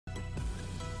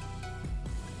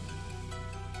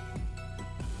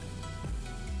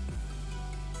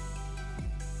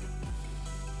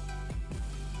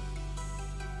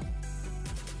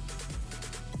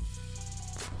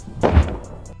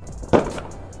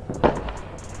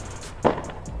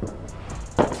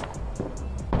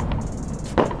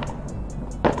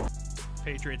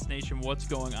Patriots Nation? What's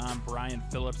going on? Brian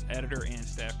Phillips, editor and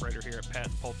staff writer here at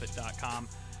patspulpit.com.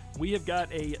 We have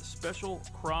got a special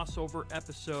crossover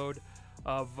episode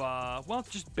of,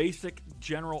 just basic,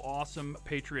 general, awesome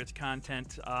Patriots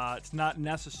content. It's not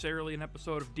necessarily an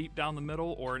episode of Deep Down the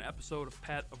Middle or an episode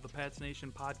of the Pats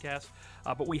Nation podcast,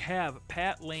 but we have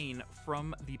Pat Lane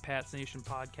from the Pats Nation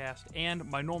podcast and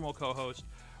my normal co-host,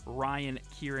 Ryan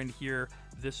Kieran, here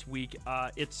this week.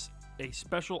 It's a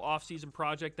special off-season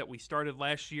project that we started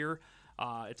last year.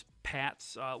 It's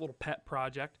Pat's little pet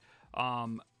project,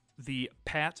 the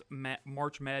Pat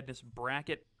March Madness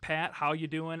bracket. Pat, how you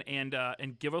doing? And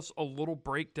give us a little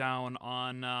breakdown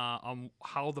on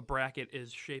how the bracket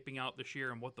is shaping out this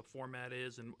year and what the format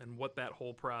is and what that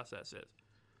whole process is.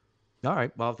 All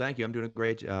right. Well, thank you. I'm doing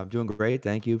great.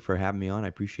 Thank you for having me on. I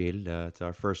appreciate it. It's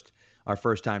our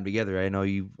first time together. I know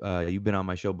you've been on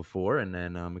my show before, and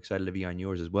then I'm excited to be on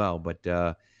yours as well. But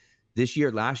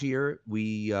last year,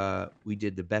 we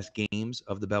did the best games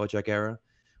of the Belichick era,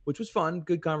 which was fun,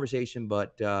 good conversation.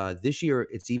 But this year,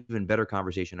 it's even better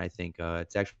conversation, I think.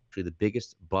 It's actually the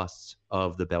biggest busts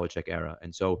of the Belichick era.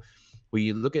 And so when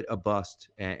you look at a bust,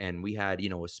 and we had,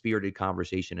 a spirited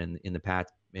conversation in the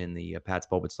Pat's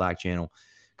Pulpit Slack channel,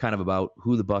 kind of about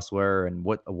who the busts were and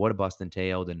what a bust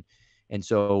entailed. And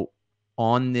so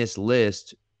on this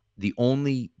list, the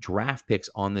only draft picks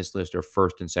on this list are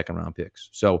first and second round picks.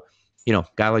 So,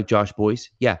 guy like Josh Boyce,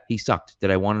 yeah, he sucked.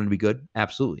 Did I want him to be good?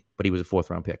 Absolutely. But he was a fourth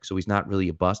round pick. So he's not really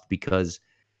a bust because,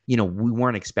 we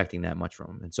weren't expecting that much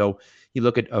from him. And so you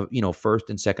look at, first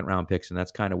and second round picks, and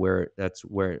that's kind of where it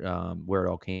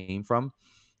all came from.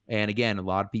 And again, a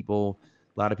lot of people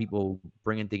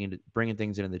bringing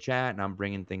things into the chat, and I'm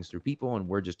bringing things through people, and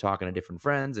we're just talking to different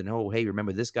friends, and, oh, hey,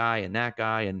 remember this guy and that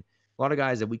guy, and a lot of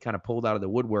guys that we kind of pulled out of the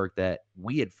woodwork that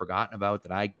we had forgotten about,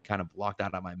 that I kind of blocked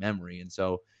out of my memory. And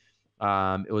so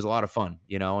it was a lot of fun,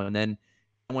 and then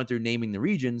I went through naming the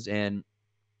regions, and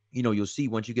you'll see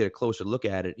once you get a closer look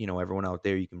at it, everyone out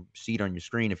there, you can see it on your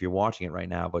screen if you're watching it right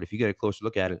now, but if you get a closer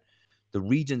look at it, the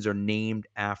regions are named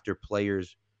after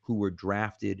players who were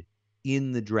drafted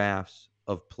in the drafts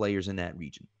of players in that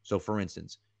region. So for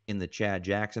instance, in the Chad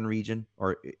Jackson region,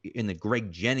 or in the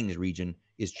Greg Jennings region,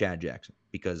 is Chad Jackson,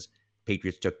 because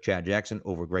Patriots took Chad Jackson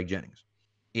over Greg Jennings.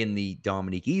 In the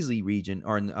Dominique Easley region,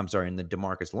 in the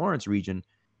DeMarcus Lawrence region,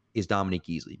 is Dominique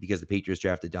Easley, because the Patriots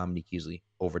drafted Dominique Easley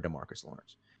over DeMarcus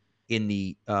Lawrence. In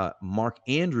the Mark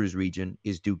Andrews region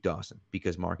is Duke Dawson,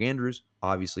 because Mark Andrews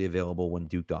obviously available when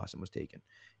Duke Dawson was taken.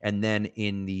 And then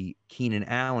in the Keenan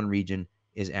Allen region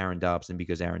is Aaron Dobson,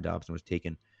 because Aaron Dobson was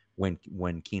taken when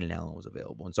Keenan Allen was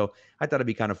available. And so I thought it'd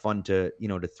be kind of fun to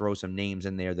throw some names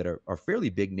in there that are fairly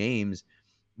big names,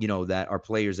 that are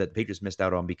players that the Patriots missed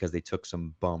out on because they took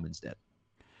some bum instead.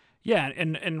 Yeah,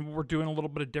 and we're doing a little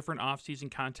bit of different off-season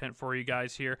content for you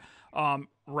guys here.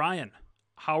 Ryan,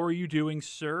 how are you doing,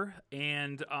 sir?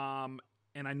 And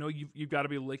I know you've got to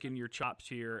be licking your chops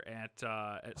here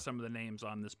at some of the names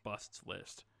on this busts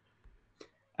list.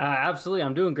 Absolutely,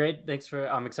 I'm doing great.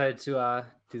 I'm excited to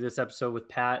do this episode with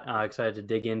Pat. Excited to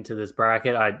dig into this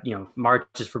bracket. March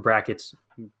is for brackets.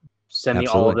 Send me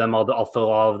all of them. I'll fill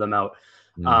all of them out.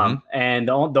 Mm-hmm. And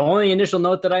the only initial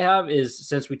note that I have is,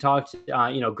 since we talked,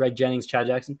 Greg Jennings, Chad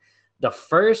Jackson, the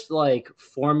first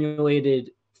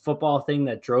formulated football thing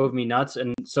that drove me nuts.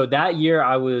 And so that year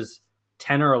I was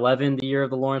 10 or 11, the year of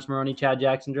the Lawrence Maroney, Chad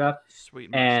Jackson draft.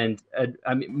 Sweet. And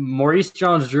Maurice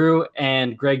Jones-Drew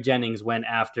and Greg Jennings went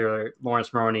after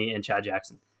Lawrence Maroney and Chad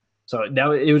Jackson. So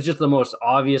it was just the most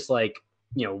obvious,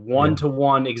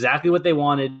 one-to-one, exactly what they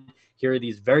wanted. Here are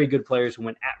these very good players who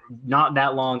went not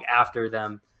that long after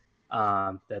them,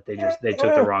 that they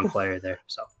took the wrong player there.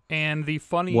 So. And the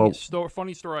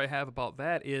funny story I have about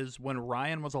that is, when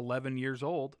Ryan was 11 years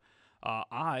old,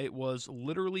 I was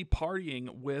literally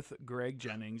partying with Greg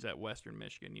Jennings at Western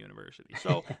Michigan University.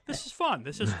 So this is fun.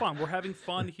 We're having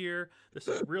fun here. This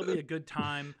is really a good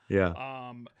time.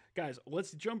 Yeah. Guys,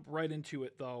 let's jump right into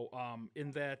it, though.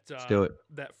 In that let's do it.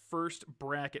 That first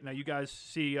bracket. Now, you guys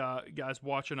see guys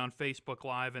watching on Facebook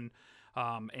Live and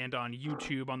on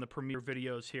YouTube on the premiere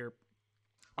videos here.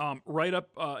 Right up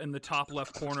in the top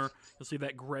left corner, you'll see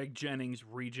that Greg Jennings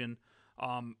region.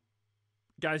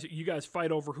 Guys, you guys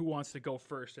fight over who wants to go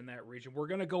first in that region. We're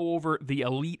going to go over the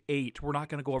Elite Eight. We're not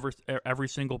going to go over every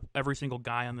single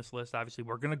guy on this list, obviously.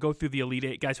 We're going to go through the Elite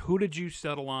Eight. Guys, who did you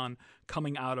settle on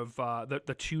coming out of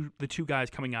the two guys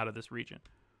coming out of this region?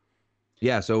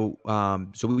 Yeah, so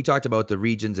we talked about the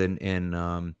regions,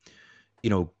 and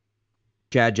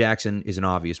Chad Jackson is an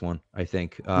obvious one, I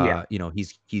think.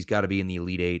 He's got to be in the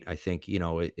Elite Eight. I think,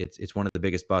 it's one of the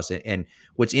biggest busts. And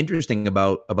what's interesting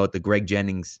about the Greg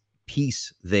Jennings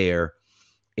piece there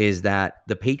is that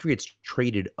the Patriots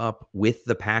traded up with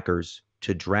the Packers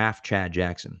to draft Chad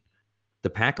Jackson. The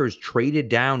Packers traded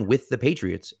down with the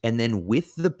Patriots, and then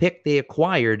with the pick they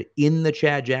acquired in the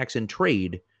Chad Jackson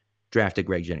trade, drafted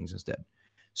Greg Jennings instead.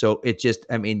 So it just,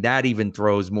 I mean, that even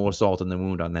throws more salt in the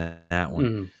wound on that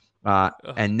one.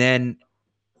 And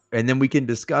then we can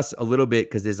discuss a little bit,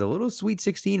 because there's a little Sweet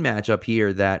 16 matchup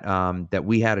here that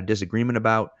we had a disagreement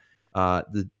about.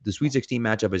 The Sweet 16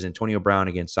 matchup is Antonio Brown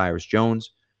against Cyrus Jones.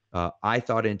 I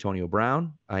thought Antonio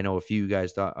Brown. I know a few of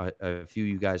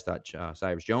you guys thought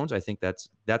Cyrus Jones. I think that's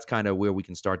kind of where we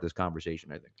can start this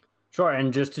conversation, I think. Sure.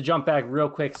 And just to jump back real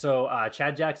quick, so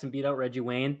Chad Jackson beat out Reggie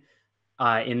Wayne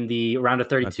in the round of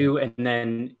 32, okay. And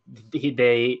then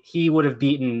he would have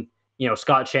beaten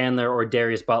Scott Chandler or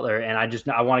Darius Butler. And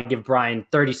I want to give Brian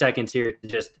 30 seconds here to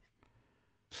just.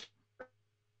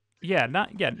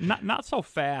 Not so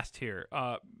fast here,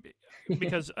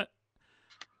 because.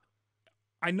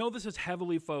 I know this is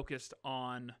heavily focused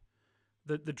on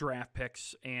the draft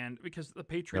picks, and because the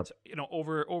Patriots,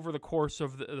 over the course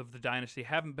of the dynasty,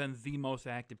 haven't been the most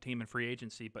active team in free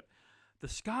agency. But the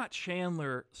Scott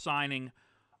Chandler signing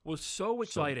was so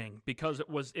exciting because it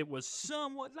was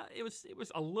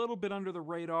a little bit under the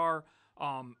radar.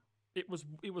 It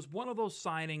was one of those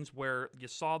signings where you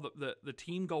saw the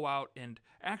team go out and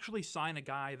actually sign a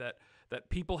guy that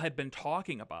people had been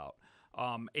talking about.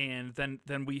 And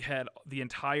then we had the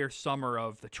entire summer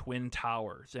of the Twin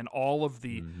Towers and all of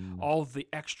the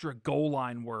extra goal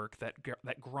line work that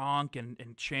Gronk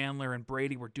and Chandler and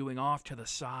Brady were doing off to the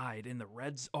side in the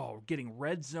getting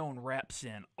red zone reps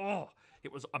in. Oh,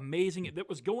 it was amazing. It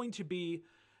was going to be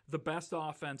the best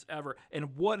offense ever,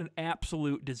 and what an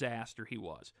absolute disaster he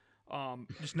was.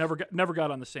 Just never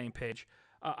got on the same page.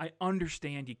 I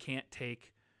understand you can't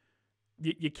take.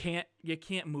 You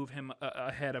can't move him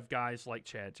ahead of guys like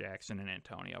Chad Jackson and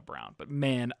Antonio Brown. But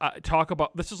man, talk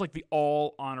about, this is like the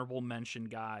all honorable mention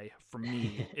guy for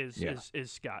me is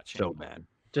Scott Chandler. So bad.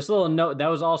 Just a little note, that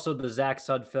was also the Zach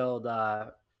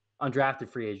Sudfeld undrafted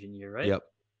free agent year, right? Yep.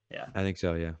 Yeah. I think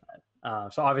so, yeah.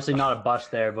 So obviously not a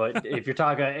bust there, but if you're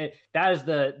talking,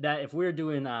 if we're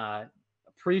doing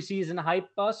preseason hype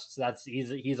busts,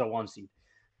 he's a 1 seed.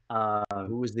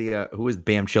 Who was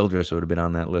Bam Childress who would have been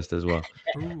on that list as well?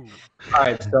 All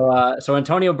right, so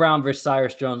Antonio Brown versus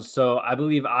Cyrus Jones. So I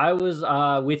believe I was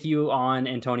with you on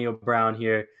Antonio Brown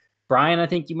here. Brian, I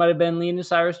think you might have been leaning to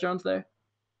Cyrus Jones there.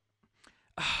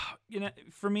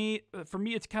 For me,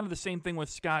 it's kind of the same thing with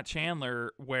Scott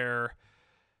Chandler, where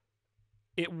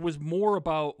it was more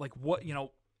about like what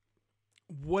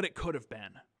it could have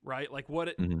been, right? Like what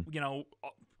it,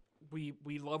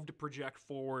 we love to project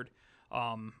forward.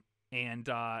 And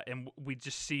we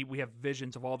just we have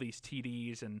visions of all these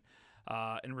TDs and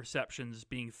receptions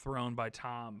being thrown by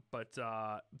Tom, but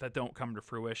that don't come to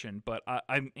fruition. But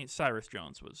Cyrus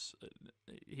Jones was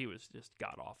just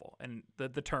god awful, and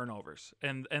the turnovers,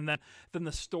 and then the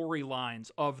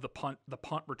storylines of the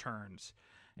punt returns,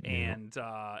 and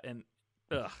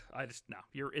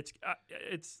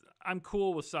I'm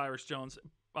cool with Cyrus Jones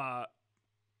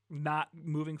not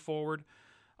moving forward.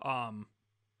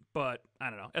 But I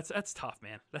don't know. That's tough,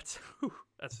 man. That's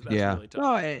really tough.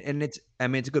 No, and it's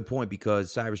a good point,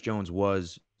 because Cyrus Jones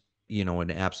was,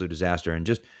 an absolute disaster. And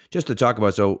just to talk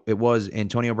about, so it was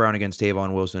Antonio Brown against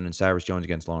Tavon Wilson and Cyrus Jones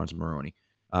against Lawrence Maroney.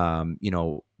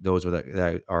 Those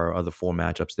were our other four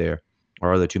matchups there,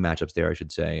 or other two matchups there, I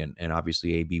should say. And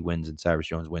obviously AB wins and Cyrus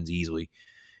Jones wins easily.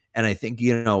 And I think,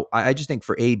 I just think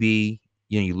for AB,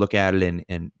 you look at it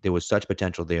and there was such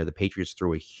potential there. The Patriots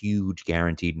threw a huge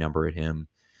guaranteed number at him.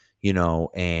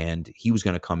 And he was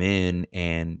going to come in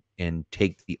and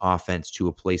take the offense to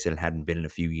a place that it hadn't been in a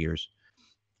few years.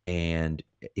 And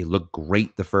it looked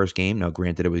great the first game. Now,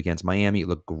 granted, it was against Miami. It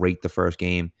looked great the first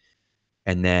game.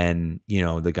 And then,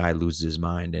 the guy loses his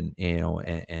mind,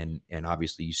 and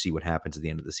obviously you see what happens at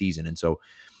the end of the season. And so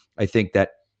I think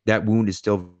that wound is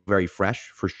still very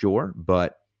fresh for sure.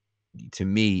 But to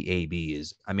me, AB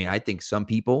is, I think some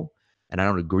people, and I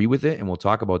don't agree with it, and we'll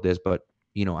talk about this, but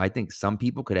I think some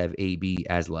people could have AB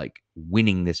as like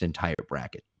winning this entire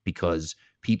bracket, because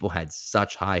people had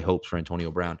such high hopes for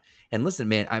Antonio Brown. And listen,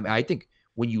 man, I think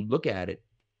when you look at it,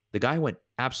 the guy went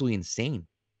absolutely insane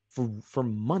for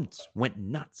months, went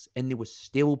nuts. And there was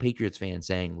still Patriots fans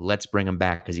saying, let's bring him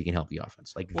back because he can help the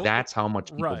offense. Like, that's how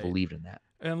much people believed in that.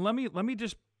 And let me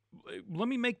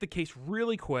make the case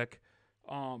really quick.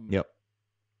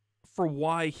 For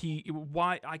why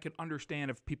I could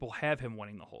understand if people have him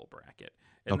winning the whole bracket.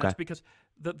 And that's because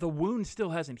the wound still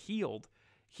hasn't healed.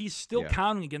 He's still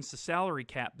counting against the salary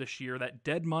cap this year. That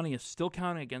dead money is still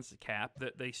counting against the cap.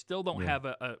 That they still don't have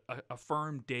a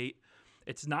firm date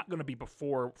it's not going to be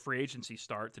before free agency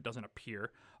starts. It doesn't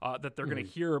appear that they're going to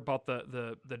hear about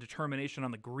the determination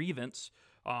on the grievance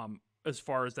as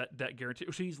far as that guarantee.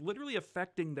 So he's literally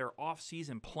affecting their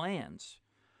off-season plans.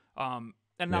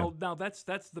 And now that's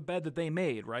the bed that they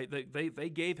made, right? They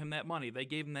gave him that money, they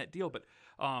gave him that deal, but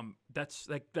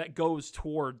that goes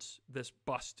towards this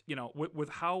bust. With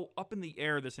how up in the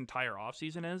air this entire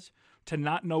offseason is, to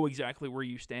not know exactly where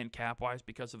you stand cap wise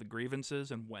because of the grievances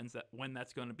and when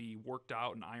that's going to be worked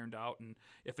out and ironed out, and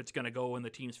if it's going to go in the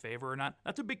team's favor or not.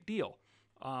 That's a big deal.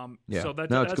 So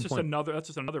that's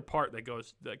just another part that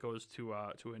goes to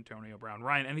Antonio Brown.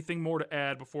 Ryan, anything more to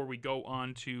add before we go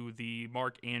on to the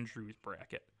Mark Andrews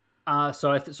bracket?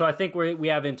 So I think we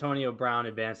have Antonio Brown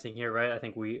advancing here, right? I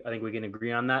think we can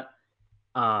agree on that.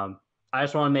 I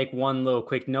just want to make one little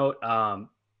quick note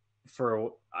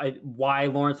why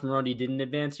Lawrence Maroney didn't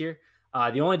advance here.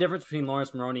 The only difference between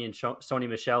Lawrence Maroney and Sony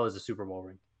Michel is a Super Bowl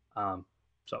ring.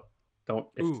 So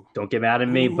don't get mad at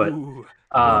me, but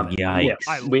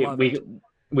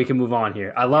we can move on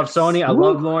here. I love Sony. I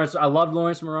love Lawrence. I love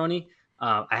Lawrence Maroney.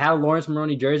 I had a Lawrence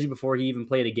Maroney jersey before he even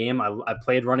played a game. I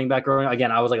played running back growing up.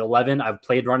 Again, I was like 11. I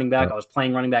played running back. I was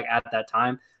playing running back at that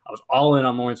time. I was all in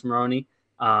on Lawrence Maroney.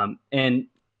 And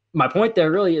my point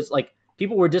there really is, like,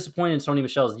 people were disappointed in Sony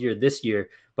Michel's year this year,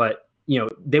 but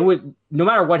they would, no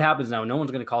matter what happens now, no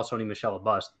one's going to call Sony Michel a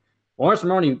bust. Lawrence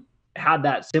Maroney had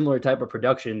that similar type of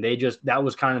production. That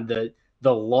was kind of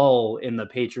the lull in the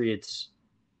Patriots,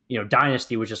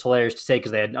 dynasty, which is hilarious to say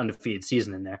because they had an undefeated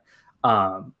season in there.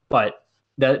 But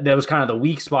that was kind of the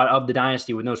weak spot of the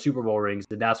dynasty with no Super Bowl rings.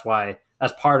 And that's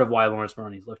part of why Lawrence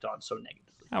Maroney looked on so negatively.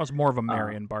 I was more of a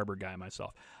Marion Barber guy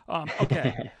myself.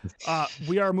 Okay.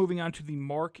 We are moving on to the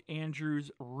Mark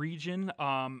Andrews region.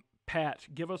 Pat,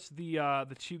 give us the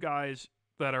two guys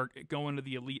that are going to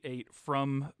the Elite Eight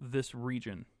from this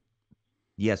region.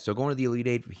 Yes, so going to the Elite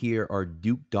Eight here are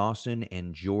Duke Dawson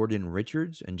and Jordan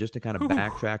Richards. And just to kind of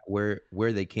backtrack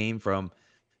where they came from,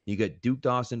 you got Duke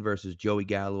Dawson versus Joey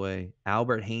Galloway,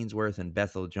 Albert Haynesworth and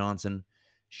Bethel Johnson,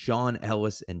 Sean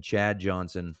Ellis and Chad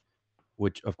Johnson,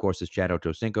 which, of course, is Chad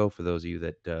Ochocinco, for those of you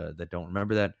that don't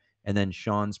remember that, and then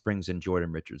Sean Springs and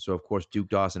Jordan Richards. So, of course, Duke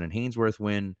Dawson and Haynesworth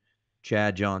win,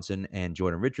 Chad Johnson and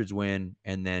Jordan Richards win,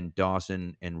 and then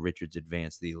Dawson and Richards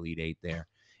advance the Elite Eight there.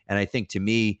 And I think, to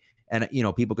me, and,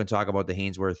 people can talk about the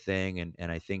Haynesworth thing,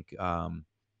 and I think,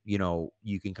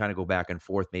 you can kind of go back and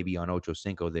forth maybe on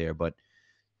Ochocinco there, but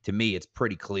to me, it's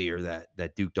pretty clear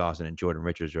that Duke Dawson and Jordan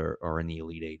Richards are in the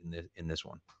Elite Eight in this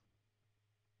one.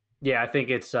 Yeah, I think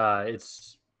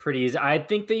it's pretty easy. I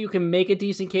think that you can make a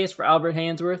decent case for Albert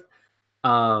Haynesworth.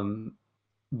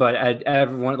 But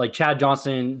everyone like Chad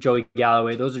Johnson, Joey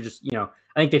Galloway, those are just, I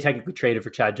think they technically traded for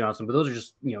Chad Johnson, but those are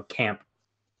just, camp,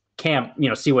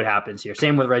 see what happens here.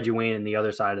 Same with Reggie Wayne and the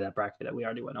other side of that bracket that we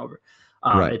already went over.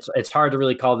 Right. It's hard to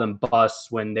really call them busts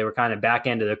when they were kind of back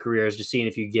end of their careers, just seeing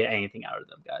if you get anything out of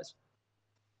them guys.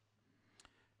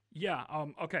 Yeah.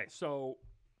 Okay. So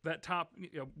that top,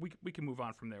 we can move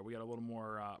on from there. We got a little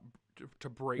more to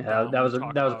break down. That was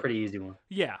a pretty easy one.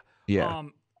 Yeah. Yeah.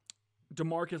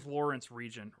 DeMarcus Lawrence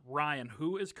region. Ryan,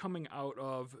 who is coming out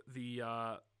of the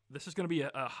this is going to be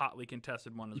a hotly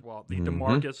contested one as well. The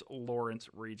DeMarcus Lawrence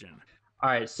region. All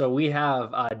right, so we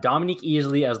have Dominique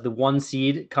Easley as the 1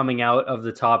 seed coming out of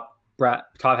the top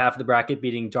half of the bracket,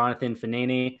 beating Jonathan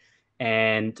Fanene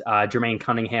and Jermaine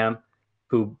Cunningham,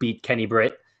 who beat Kenny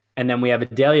Britt. And then we have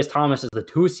Adalius Thomas as the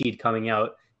 2 seed coming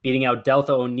out, beating out Deltha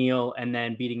O'Neal, and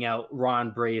then beating out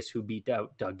Ron Brace, who beat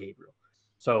out Doug Gabriel.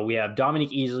 So we have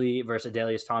Dominique Easley versus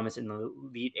Adalius Thomas in the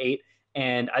Elite Eight.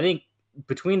 And I think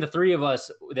between the three of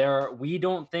us, we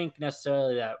don't think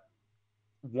necessarily that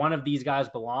one of these guys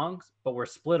belongs, but we're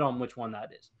split on which one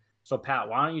that is. So, Pat,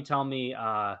 why don't you tell me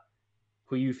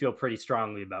who you feel pretty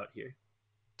strongly about here?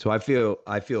 So I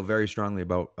feel very strongly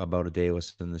about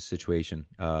Adalius in this situation.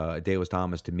 Adalius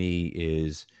Thomas, to me,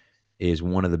 is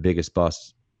one of the biggest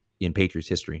busts in Patriots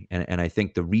history. And I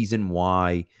think the reason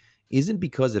why isn't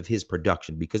because of his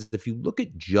production, because if you look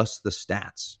at just the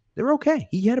stats, they're okay.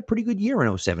 He had a pretty good year in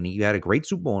 2007. He had a great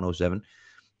Super Bowl in 2007,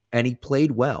 and he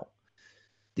played well.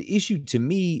 The issue to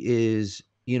me is,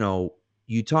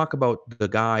 you talk about the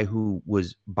guy who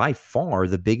was by far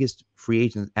the biggest free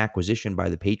agent acquisition by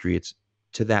the Patriots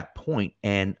to that point,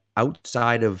 and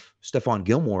outside of Stephon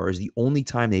Gilmore is the only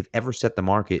time they've ever set the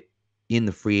market in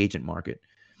the free agent market.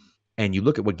 And you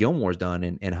look at what Gilmore's done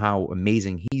and how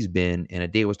amazing he's been, and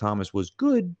Adalius Thomas was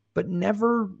good, but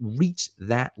never reached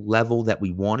that level that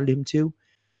we wanted him to.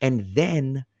 And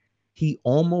then he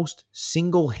almost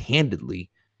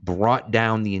single-handedly brought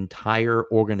down the entire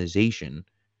organization,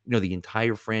 the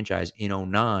entire franchise in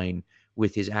 2009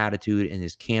 with his attitude and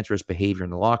his cancerous behavior in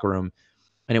the locker room,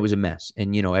 and it was a mess.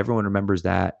 And everyone remembers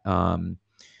that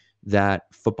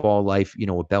football life,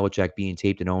 with Belichick being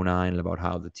taped in 09 and about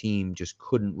how the team just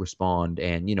couldn't respond.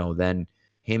 And, then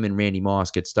him and Randy Moss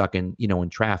get stuck in, in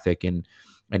traffic and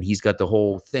he's got the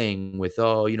whole thing with,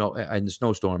 in the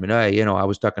snowstorm and, hey, I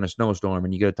was stuck in a snowstorm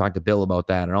and you got to talk to Bill about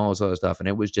that and all this other stuff. And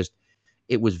it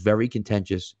was very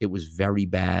contentious. It was very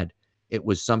bad. It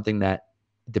was something that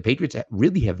the Patriots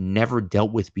really have never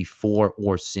dealt with before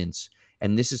or since.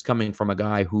 And this is coming from a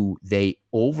guy who they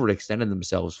overextended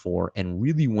themselves for and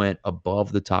really went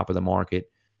above the top of the market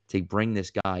to bring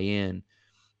this guy in.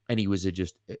 And he was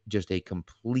just a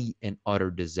complete and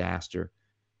utter disaster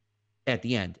at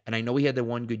the end. And I know he had the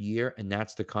one good year, and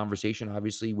that's the conversation,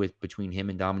 obviously, between him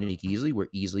and Dominique Easley, where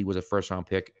Easley was a first-round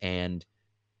pick and,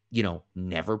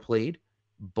 never played.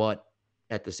 But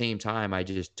at the same time,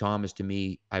 Thomas, to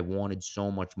me, I wanted so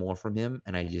much more from him,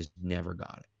 and I just never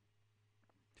got it.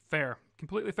 Fair.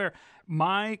 Completely fair.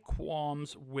 My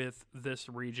qualms with this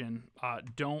region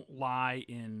don't lie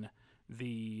in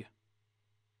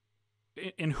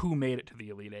who made it to the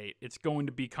Elite Eight. It's going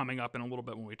to be coming up in a little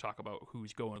bit when we talk about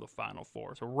who's going to the Final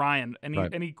Four. So Ryan,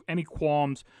 any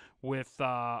qualms with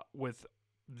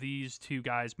these two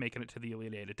guys making it to the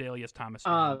Elite Eight, Adalius Thomas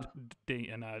and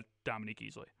Dominique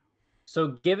Easley? So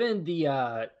given the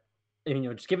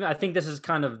I think this is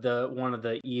kind of one of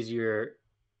the easier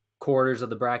quarters of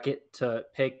the bracket to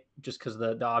pick just because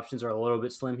the options are a little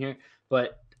bit slim here.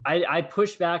 But I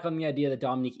pushed back on the idea that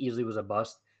Dominique Easley was a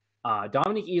bust.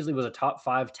 Dominique Easley was a top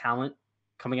 5 talent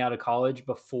coming out of college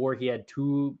before he had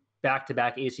 2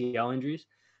 back-to-back ACL injuries.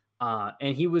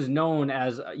 And he was known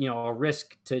as, a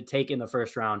risk to take in the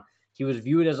first round. He was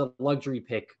viewed as a luxury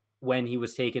pick when he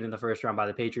was taken in the first round by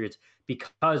the Patriots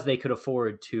because they could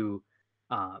afford to,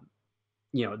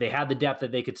 they had the depth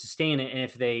that they could sustain it.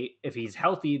 And if he's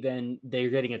healthy, then they're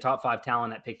getting a top 5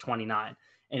 talent at pick 29.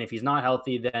 And if he's not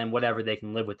healthy, then whatever, they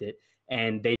can live with it.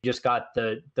 And they just got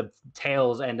the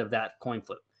tails end of that coin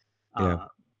flip. Yeah.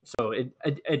 So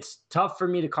it's tough for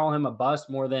me to call him a bust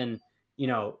more than, you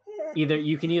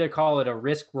can either call it a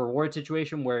risk reward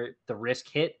situation where the risk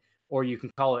hit, or you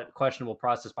can call it a questionable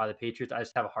process by the Patriots. I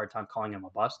just have a hard time calling him a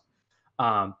bust.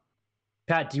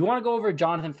 Pat, do you want to go over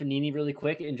Jonathan Fanini really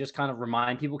quick and just kind of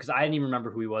remind people? Because I didn't even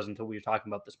remember who he was until we were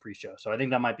talking about this pre-show. So I think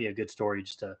that might be a good story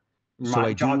just to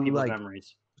jog people's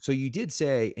memories. So you did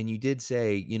say,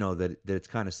 that it's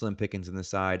kind of slim pickings on the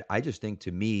side. I just think,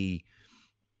 to me,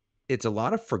 it's a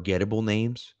lot of forgettable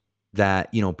names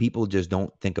that, people just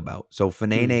don't think about. So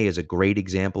Fanene is a great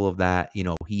example of that.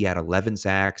 He had 11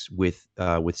 sacks with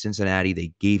Cincinnati.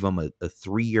 They gave him a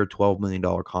 3-year, $12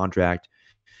 million contract,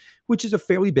 which is a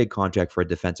fairly big contract for a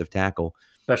defensive tackle.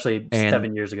 Especially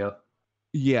 7 years ago.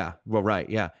 Yeah, well, right,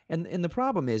 yeah. And the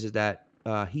problem is that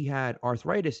he had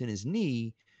arthritis in his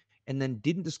knee, and then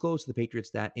didn't disclose to the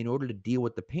Patriots that in order to deal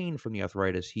with the pain from the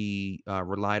arthritis, he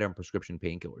relied on prescription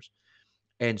painkillers.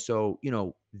 And so,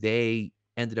 they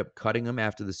ended up cutting him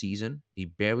after the season. He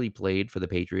barely played for the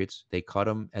Patriots. They cut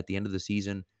him at the end of the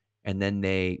season, and then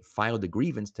they filed a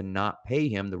grievance to not pay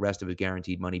him the rest of his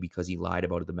guaranteed money because he lied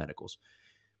about the medicals.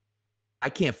 I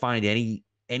can't find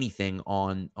anything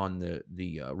on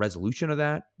the resolution of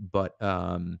that, but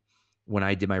when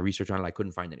I did my research on it, I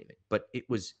couldn't find anything. But it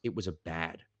was a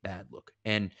bad look.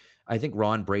 And I think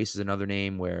Ron Brace is another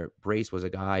name where Brace was a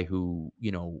guy who,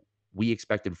 we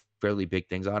expected fairly big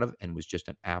things out of, and was just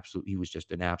an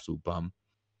absolute bum.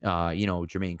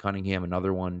 Jermaine Cunningham,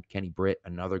 another one, Kenny Britt,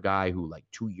 another guy who, like,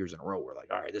 2 years in a row, we're like,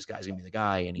 all right, this guy's gonna be the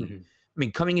guy. And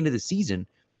he, coming into the season,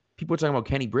 people were talking about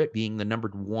Kenny Britt being the number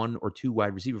 1 or 2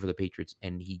 wide receiver for the Patriots,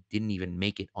 and he didn't even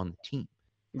make it on the team.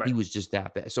 Right. He was just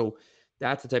that bad. So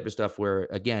that's the type of stuff where,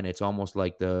 again, it's almost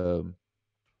like what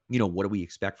do we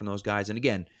expect from those guys? And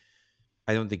again,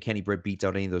 I don't think Kenny Britt beats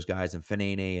out any of those guys, and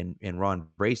Fanene and Ron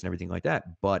Brace and everything like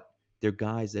that. But they're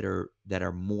guys that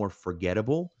are more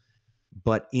forgettable.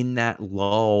 But in that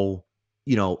lull,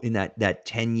 in that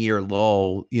 10-year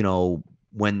lull,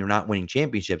 when they're not winning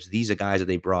championships, these are guys that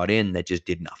they brought in that just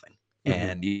did nothing.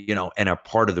 And, and are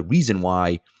part of the reason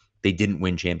why they didn't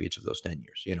win championships those 10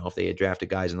 years. If they had drafted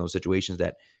guys in those situations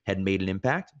that had made an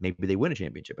impact, maybe they win a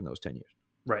championship in those 10 years.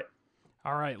 Right.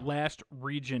 All right, last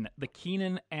region, the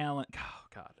Keenan Allen. Oh,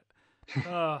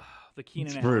 God. The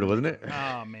Keenan Allen. It's brutal, isn't it?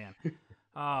 Oh, man. Oh,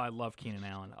 I love Keenan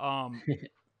Allen.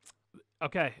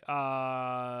 Okay,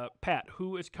 Pat,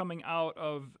 who is coming out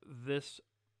of this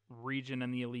region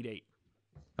in the Elite Eight?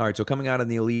 All right, so coming out in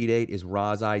the Elite Eight is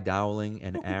Razai Dowling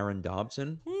and Aaron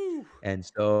Dobson. And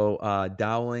so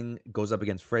Dowling goes up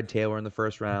against Fred Taylor in the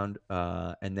first round,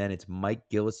 and then it's Mike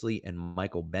Gillislee and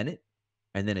Michael Bennett.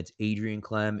 and then it's Adrian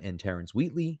Clem and Terrence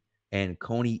Wheatley, and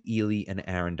Coney Ely and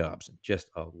Aaron Dobson. Just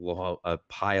a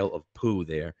pile of poo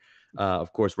there.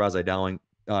 Of course, Razai Dowling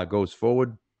goes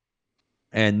forward.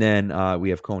 And then we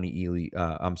have Coney Ely,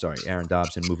 Aaron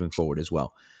Dobson moving forward as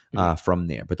well from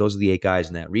there. But those are the 8 guys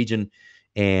in that region.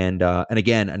 And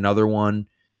again, another one,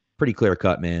 pretty clear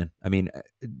cut, man. I mean,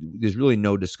 there's really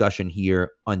no discussion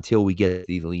here until we get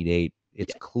the Elite 8.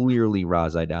 It's clearly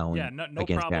Razai Dowling no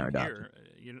against problem Aaron Dobson.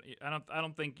 here. I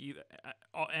don't think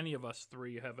any of us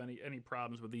three have any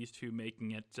problems with these two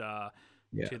making it to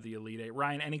the Elite 8.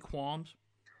 Ryan, any qualms?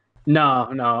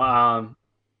 No.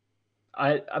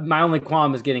 My only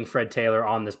qualm is getting Fred Taylor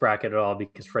on this bracket at all,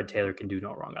 because Fred Taylor can do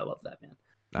no wrong. I love that man.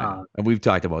 And we've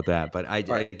talked about that, but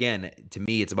again, to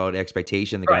me, it's about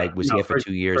expectation. The guy was here for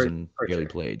 2 years and barely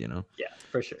played, Yeah,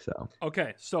 for sure. So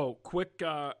okay, so quick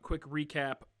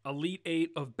recap: Elite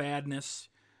 8 of badness,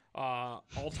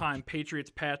 all-time Patriots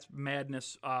Pats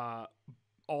madness,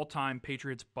 all-time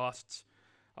Patriots busts.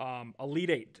 Elite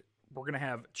 8, we're gonna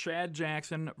have Chad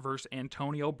Jackson versus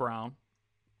Antonio Brown.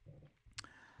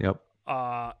 Yep.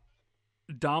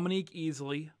 Dominique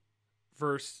Easley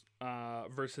versus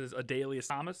Adalius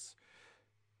Thomas.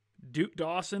 Duke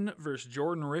Dawson versus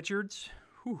Jordan Richards.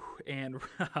 And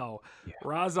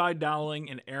Razai Dowling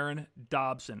and Aaron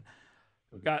Dobson.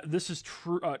 God, this is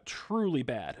truly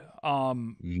bad.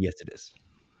 Yes, it is.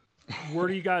 Where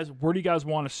do you guys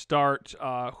want to start?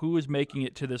 Who is making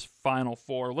it to this Final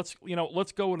Four? Let's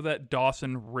go to that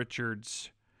Dawson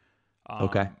Richards.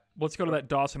 Okay. Let's go to that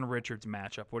Dawson Richards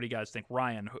matchup. What do you guys think,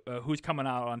 Ryan? Who's coming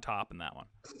out on top in that one?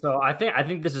 So I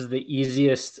think this is the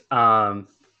easiest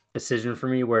decision for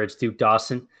me, where it's Duke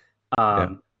Dawson.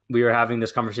 We were having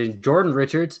this conversation. Jordan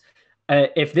Richards.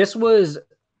 If this was,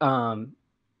 a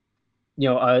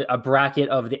bracket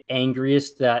of the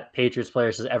angriest that Patriots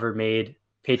players has ever made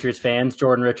Patriots fans,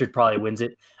 Jordan Richards probably wins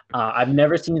it. I've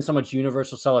never seen so much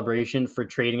universal celebration for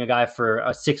trading a guy for a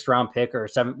 6th-round pick or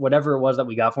 7, whatever it was that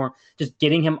we got for him. Just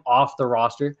getting him off the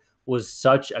roster was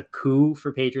such a coup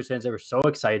for Patriots fans. They were so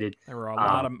excited. There were a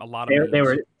lot of they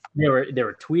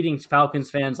were tweeting Falcons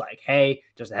fans like, "Hey,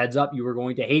 just a heads up, you were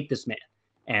going to hate this man,"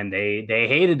 and they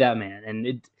hated that man.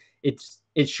 And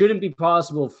it shouldn't be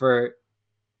possible for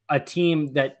a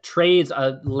team that trades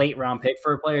a late-round pick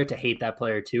for a player to hate that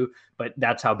player too. But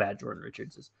that's how bad Jordan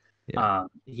Richards is. Yeah.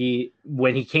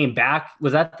 When he came back,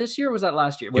 was that this year or was that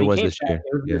last year? When it was he came this back, year.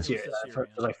 It was this year. It was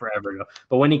like forever ago.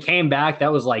 But when he came back,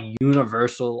 that was like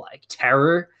universal like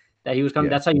terror that he was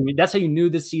coming. Yeah. That's how you knew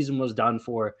this season was done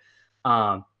for.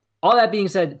 All that being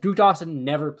said, Duke Dawson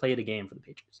never played a game for the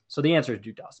Patriots. So the answer is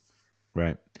Duke Dawson.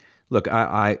 Right. Look,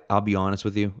 I'll be honest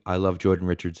with you. I love Jordan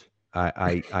Richards.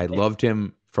 I loved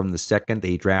him from the second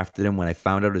they drafted him. When I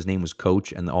found out his name was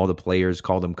Coach and all the players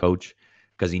called him Coach,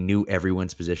 because he knew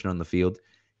everyone's position on the field.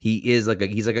 He's like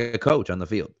a coach on the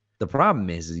field. The problem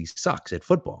is he sucks at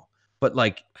football. But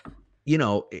I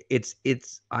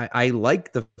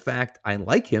like the fact I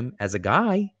like him as a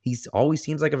guy. He's always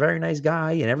seems like a very nice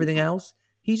guy and everything else.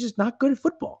 He's just not good at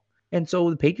football. And so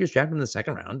the Patriots drafted him in the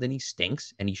 2nd round, and he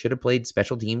stinks, and he should have played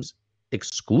special teams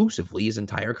exclusively his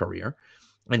entire career,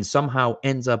 and somehow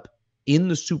ends up in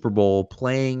the Super Bowl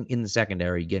playing in the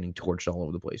secondary, getting torched all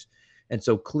over the place. And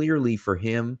so clearly for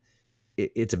him,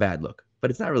 it's a bad look.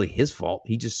 But it's not really his fault.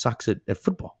 He just sucks at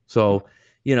football. So,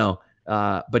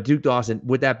 but Duke Dawson,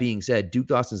 with that being said, Duke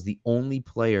Dawson is the only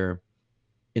player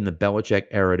in the Belichick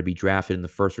era to be drafted in the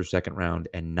 1st or 2nd round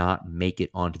and not make it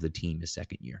onto the team his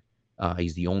 2nd year.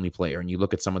 He's the only player. And you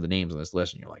look at some of the names on this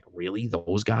list and you're like, really?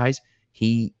 Those guys?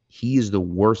 He is the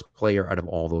worst player out of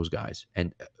all those guys.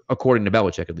 And according to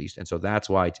Belichick, at least. And so that's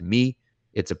why, to me,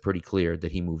 it's a pretty clear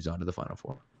that he moves on to the Final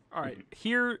Four. All right,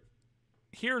 here's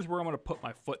where I'm going to put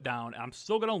my foot down. I'm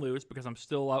still going to lose because I'm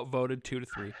still outvoted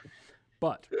 2-3.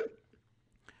 But,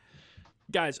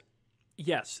 guys,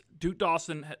 yes, Duke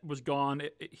Dawson was gone.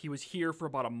 He was here for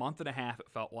about a month and a half, it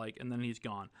felt like, and then he's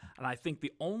gone. And I think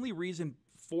the only reason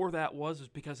for that was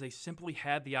because they simply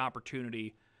had the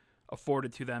opportunity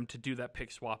afforded to them to do that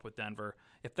pick swap with Denver.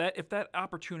 If that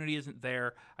opportunity isn't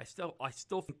there, I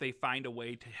still think they find a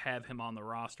way to have him on the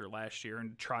roster last year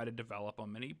and try to develop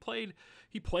him. And he played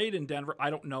in Denver. I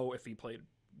don't know if he played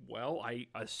well. I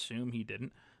assume he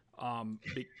didn't.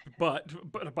 But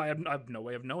I have no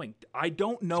way of knowing. I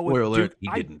don't know Spoiler alert, he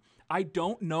didn't. I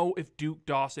don't know if Duke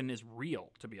Dawson is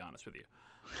real, to be honest with you.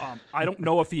 I don't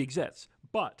know if he exists,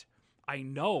 but I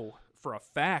know for a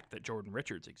fact that Jordan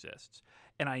Richards exists.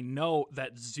 And I know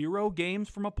that 0 games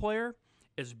from a player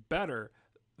is better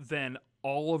than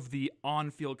all of the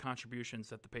on-field contributions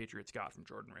that the Patriots got from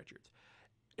Jordan Richards.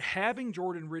 having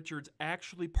Jordan Richards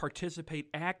actually participate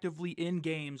actively in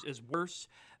games is worse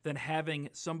than having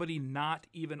somebody not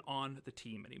even on the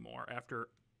team anymore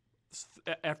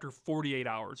after 48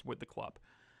 hours with the club.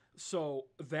 So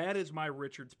that is my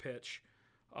Richards pitch.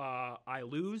 I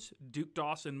lose. Duke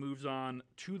Dawson moves on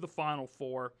to the Final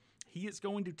Four. He is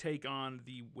going to take on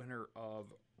the winner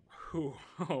of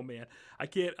oh man, I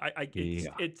can't.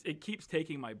 It keeps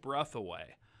taking my breath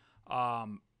away.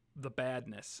 The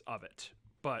badness of it.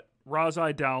 But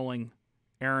Razai Dowling,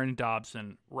 Aaron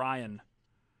Dobson, Ryan,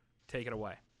 take it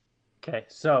away. Okay,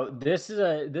 so this is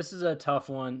a tough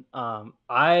one.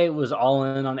 I was all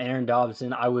in on Aaron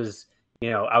Dobson. I was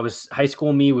high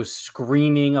school me was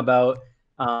screaming about.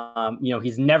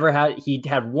 He'd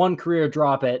had one career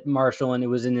drop at Marshall, and it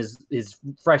was in his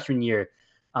freshman year,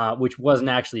 which wasn't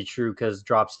actually true because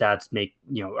drop stats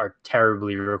are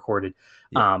terribly recorded.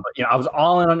 Yeah. But I was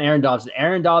all in on Aaron Dobson.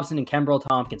 Aaron Dobson and Kembrell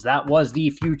Tompkins. That was the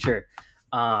future.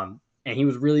 And he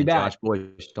was really bad. Josh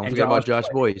Boyce. Don't forget about Josh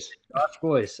Boyce. Josh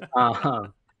Boyce.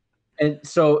 And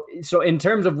so in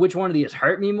terms of which one of these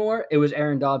hurt me more, it was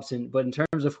Aaron Dobson. But in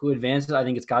terms of who advances, I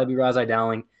think it's got to be Razai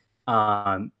Dowling.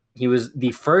 He was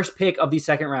the first pick of the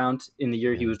second round in the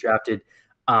year he was drafted.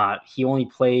 He only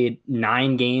played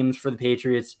 9 games for the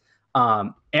Patriots.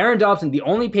 Aaron Dobson, the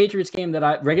only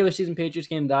regular season Patriots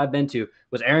game that I've been to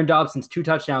was Aaron Dobson's 2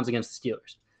 touchdowns against the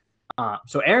Steelers.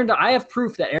 So I have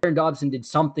proof that Aaron Dobson did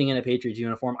something in a Patriots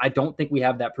uniform. I don't think we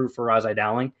have that proof for Razai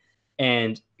Dowling.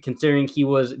 And considering he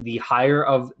was the higher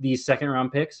of these second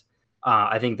round picks,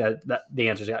 I think that the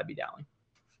answer's got to be Dowling.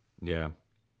 Yeah.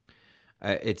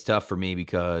 It's tough for me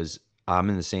because I'm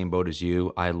in the same boat as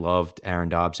you. I loved Aaron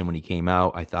Dobson when he came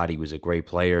out. I thought he was a great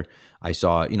player. I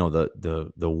saw,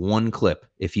 the one clip.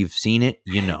 If you've seen it,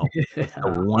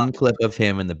 the one clip of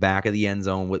him in the back of the end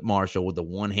zone with Marshall with the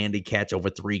one-handed catch over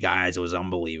 3 guys. It was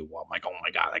unbelievable. I'm like, oh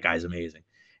my God, that guy's amazing.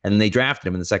 And then they drafted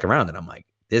him in the second round, and I'm like,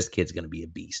 this kid's going to be a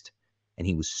beast. And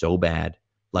he was so bad,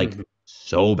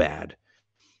 so bad.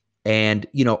 And,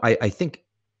 I think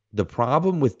the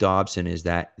problem with Dobson is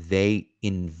that they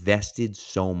invested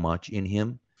so much in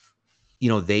him.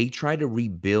 They tried to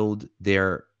rebuild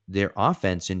their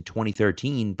offense in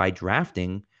 2013 by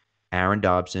drafting Aaron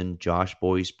Dobson, Josh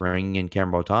Boyce, bringing in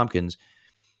Kembrell Tompkins,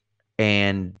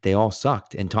 and they all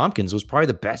sucked. And Tompkins was probably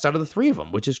the best out of the 3 of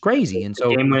them, which is crazy. And so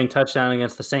game-winning touchdown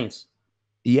against the Saints.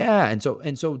 Yeah, and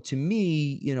so to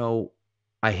me,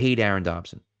 I hate Aaron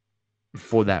Dobson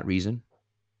for that reason,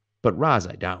 but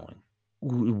Razai Dowling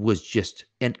was just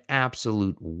an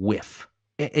absolute whiff.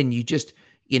 And you just,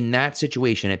 in that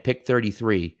situation at pick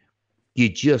 33, you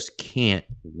just can't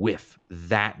whiff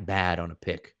that bad on a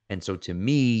pick. And so to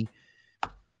me,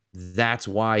 that's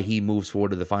why he moves forward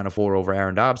to the Final Four over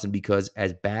Aaron Dobson, because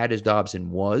as bad as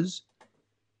Dobson was,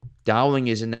 Dowling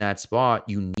is in that spot.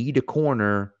 You need a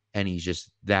corner, and he's just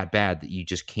that bad that you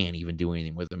just can't even do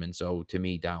anything with him. And so to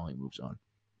me, Dowling moves on.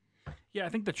 Yeah, I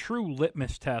think the true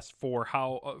litmus test for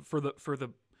how for the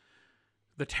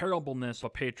terribleness of a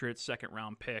Patriots second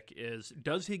round pick is,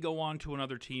 does he go on to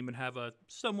another team and have a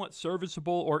somewhat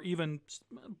serviceable or even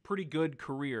pretty good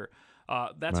career?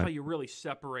 That's right. How you really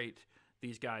separate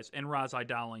these guys. And Razai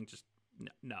Dowling just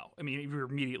no. I mean, he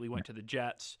immediately went to the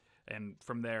Jets, and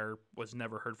from there was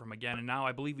never heard from again. And now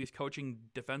I believe he's coaching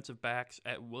defensive backs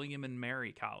at William and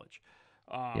Mary College.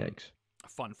 Yikes!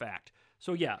 Fun fact.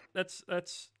 So yeah, that's.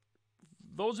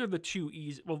 Those are the 2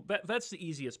 easy. Well, that's the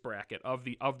easiest bracket of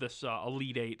this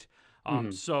Elite 8.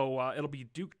 So it'll be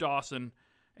Duke Dawson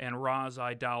and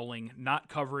Razai Dowling not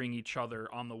covering each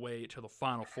other on the way to the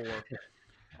Final Four.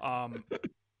 All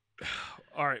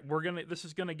right, this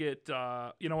is gonna get.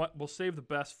 You know what? We'll save the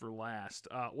best for last.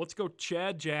 Let's go.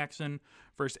 Chad Jackson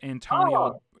versus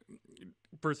Antonio.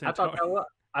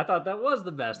 I thought that was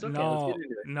the best. Okay, let's get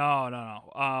into it.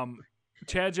 No.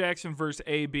 Chad Jackson versus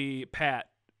AB. Pat.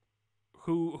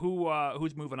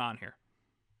 Who's moving on here?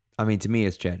 I mean, to me,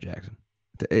 it's Chad Jackson.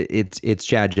 It's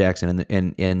Chad Jackson,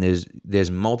 and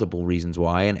there's multiple reasons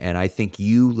why, and I think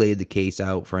you laid the case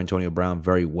out for Antonio Brown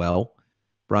very well,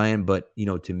 Brian. But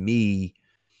to me,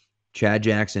 Chad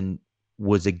Jackson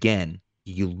was, again,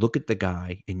 you look at the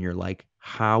guy and you're like,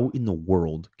 how in the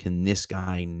world can this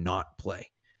guy not play?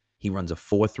 He runs a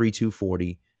 4.32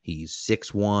 40. He's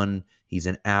 6'1". He's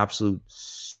an absolute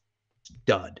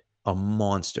stud. A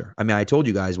monster. I mean, I told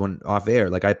you guys when off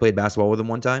air, I played basketball with him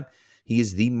one time. He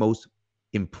is the most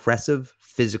impressive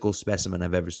physical specimen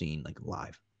I've ever seen,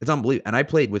 live. It's unbelievable. And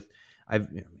I've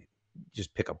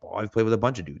just pick up ball. I've played with a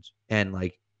bunch of dudes,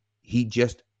 and he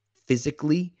just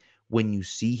physically, when you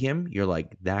see him, you're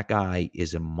like, that guy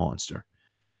is a monster.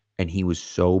 And he was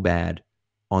so bad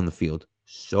on the field,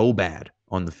 so bad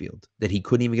on the field, that he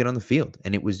couldn't even get on the field.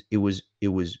 And it was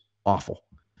awful.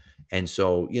 And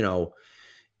so,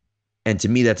 and to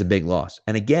me, that's a big loss.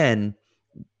 And again,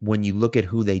 when you look at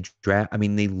who they draft, I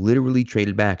mean, they literally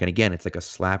traded back. And again, it's like a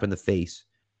slap in the face.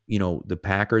 The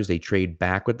Packers, they trade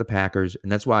back with the Packers.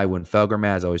 And that's why when Felger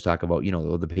Maz always talk about,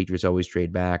 the Patriots always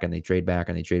trade back and they trade back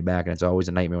and they trade back. And it's always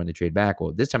a nightmare when they trade back.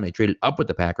 Well, this time they traded up with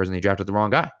the Packers and they drafted the wrong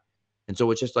guy. And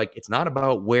so it's just like, it's not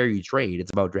about where you trade.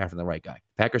 It's about drafting the right guy.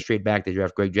 Packers trade back, they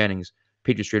draft Greg Jennings.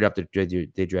 Patriots trade up,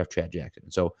 they draft Chad Jackson.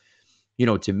 And so,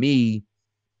 to me,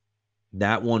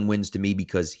 that one wins to me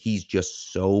because he's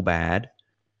just so bad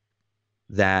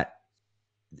that,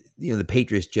 the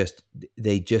Patriots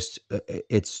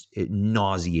it's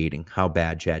nauseating how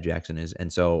bad Chad Jackson is.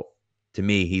 And so to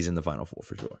me, he's in the Final Four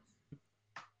for sure.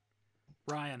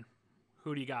 Ryan,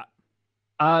 who do you got?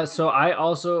 So I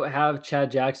also have Chad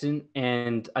Jackson,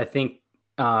 and I think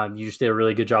you just did a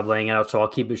really good job laying it out. So I'll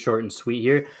keep it short and sweet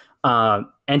here.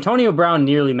 Antonio Brown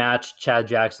nearly matched Chad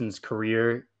Jackson's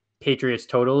career Patriots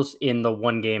totals in the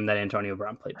one game that Antonio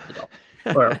Brown played for the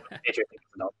Dolphins, or Patriots for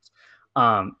the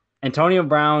Dolphins. Antonio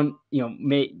Brown,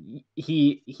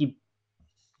 he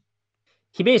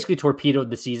basically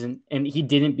torpedoed the season, and he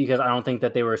didn't because I don't think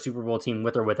that they were a Super Bowl team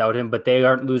with or without him, but they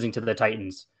aren't losing to the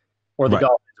Titans or the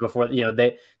Dolphins before,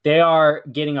 they are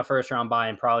getting a first round bye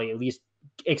and probably at least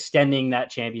extending that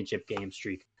championship game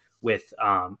streak with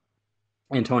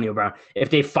Antonio Brown. If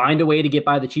they find a way to get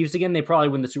by the Chiefs again, they probably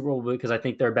win the Super Bowl because I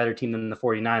think they're a better team than the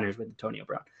 49ers with Antonio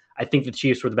Brown. I think the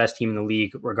Chiefs were the best team in the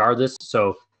league regardless.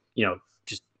 So,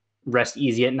 just rest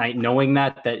easy at night knowing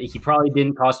that he probably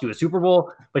didn't cost you a Super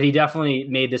Bowl, but he definitely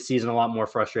made this season a lot more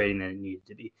frustrating than it needed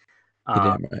to be.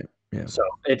 Right. Yeah. So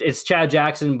it's Chad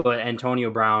Jackson, but Antonio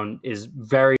Brown is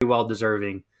very well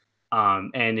deserving.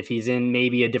 And if he's in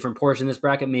maybe a different portion of this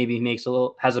bracket, maybe he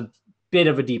has a bit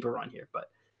of a deeper run here, but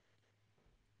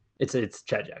it's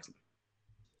Chad Jackson.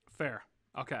 Fair.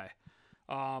 Okay.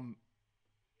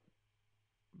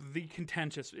 The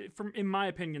contentious, in my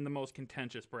opinion, the most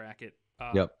contentious bracket.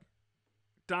 Yep.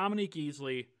 Dominique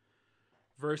Easley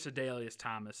versus Adalius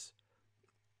Thomas.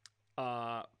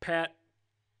 Pat,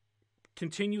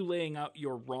 continue laying out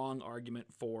your wrong argument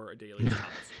for Adalius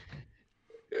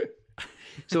Thomas.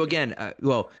 So again,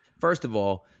 first of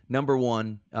all, number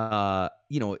one,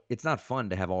 it's not fun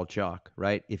to have all chalk,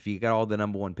 right? If you got all the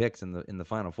number one picks in the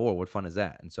Final Four, what fun is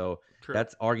that? And so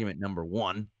that's argument number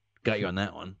one. Got you on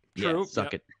that one. True. Yeah,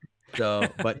 suck it. So,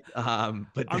 but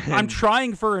I'm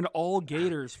trying for an all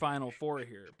Gators Final Four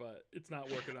here, but it's not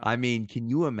working out. I mean, can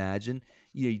you imagine?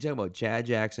 You talk about Chad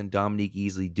Jackson, Dominique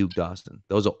Easley, Duke Dawson.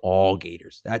 Those are all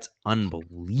Gators. That's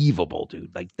unbelievable,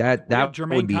 dude. Like that. That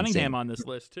Jermaine Cunningham on this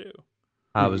list too.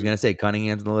 I was gonna say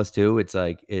Cunningham's on the list too. It's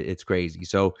like it's crazy.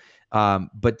 So,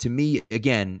 but to me,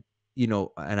 again,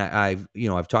 and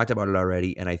I've talked about it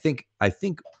already, and I think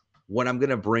what I'm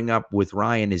gonna bring up with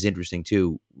Ryan is interesting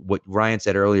too. What Ryan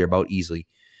said earlier about Easley,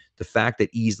 the fact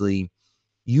that Easley,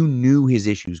 you knew his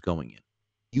issues going in,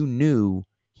 you knew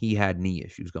he had knee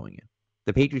issues going in.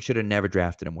 The Patriots should have never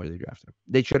drafted him where they drafted him.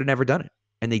 They should have never done it,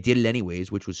 and they did it anyways,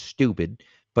 which was stupid.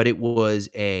 But it was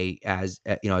as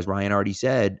Ryan already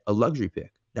said, a luxury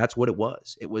pick. That's what it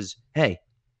was. It was, hey,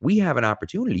 we have an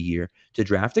opportunity here to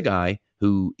draft a guy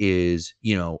who is,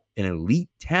 an elite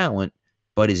talent,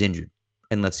 but is injured.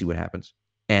 And let's see what happens.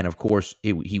 And of course,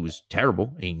 he was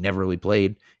terrible. He never really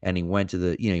played. And he went to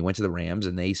the Rams,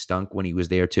 and they stunk when he was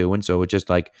there too. And so it's just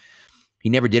like, he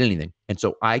never did anything. And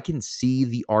so I can see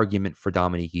the argument for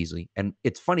Dominique Easley. And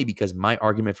it's funny because my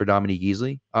argument for Dominique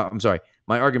Easley,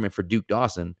 my argument for Duke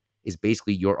Dawson is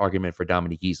basically your argument for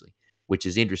Dominique Easley, which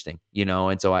is interesting,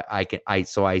 And so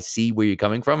I see where you're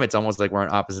coming from. It's almost like we're on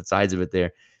opposite sides of it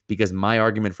there, because my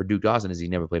argument for Duke Dawson is he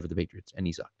never played for the Patriots and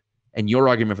he sucked. And your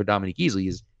argument for Dominique Easley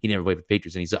is he never played for the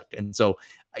Patriots and he sucked. And so,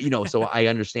 so I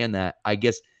understand that. I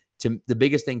guess the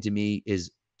biggest thing to me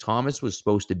is Thomas was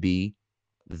supposed to be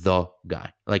the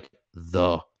guy, like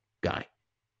the guy.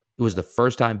 It was the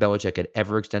first time Belichick had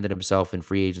ever extended himself in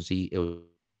free agency.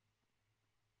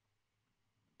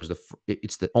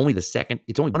 It's only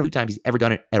one of the times he's ever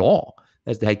done it at all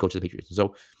as the head coach of the Patriots. And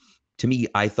so to me,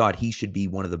 I thought he should be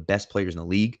one of the best players in the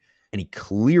league, and he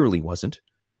clearly wasn't.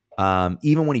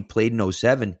 Even when he played in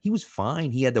 2007, he was fine.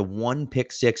 He had the one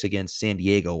pick six against San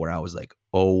Diego where I was like,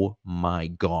 oh my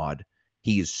God,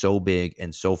 he is so big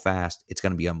and so fast. It's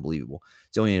going to be unbelievable.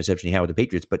 It's the only interception he had with the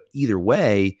Patriots. But either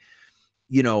way,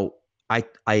 I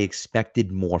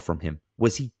expected more from him.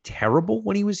 Was he terrible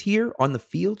when he was here on the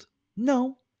field?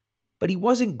 No, but he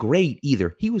wasn't great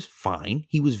either. He was fine.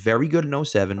 He was very good in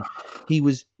 2007. He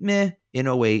was meh in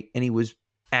 2008, and he was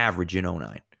average in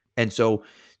 2009. And so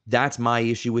that's my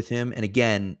issue with him. And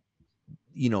again,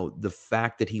 the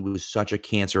fact that he was such a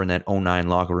cancer in that 09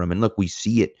 locker room. And look, we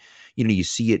see it, you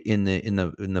see it in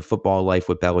the football life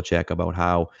with Belichick about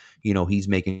how, he's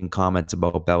making comments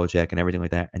about Belichick and everything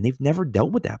like that. And they've never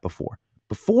dealt with that before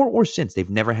or since. They've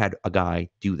never had a guy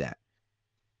do that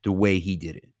the way he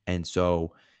did it. And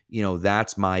so,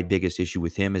 that's my biggest issue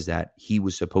with him, is that he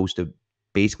was supposed to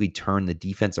basically turn the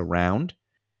defense around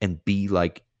and be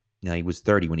like, he was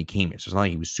 30 when he came here. So it's not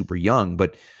like he was super young,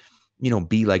 but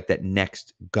be like that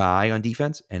next guy on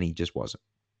defense, and he just wasn't.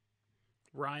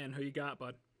 Ryan, who you got,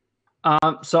 bud?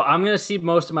 So I'm going to cede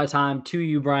most of my time to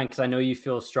you, Brian, because I know you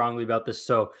feel strongly about this.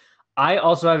 So I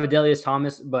also have Adalius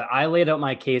Thomas, but I laid out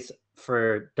my case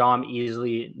for Dom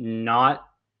Easley not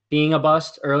being a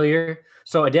bust earlier.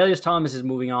 So Adalius Thomas is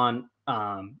moving on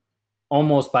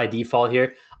almost by default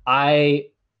here. I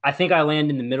think I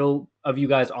land in the middle of you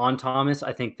guys on Thomas.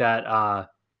 I think that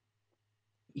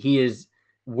he is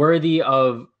worthy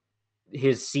of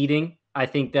his seeding. I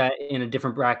think that in a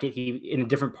different bracket, in a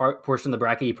different portion of the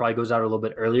bracket, he probably goes out a little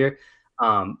bit earlier.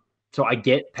 So I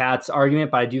get Pat's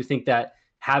argument, but I do think that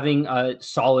having a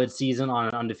solid season on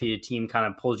an undefeated team kind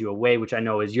of pulls you away, which I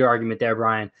know is your argument there,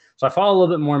 Brian. So I fall a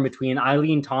little bit more in between. I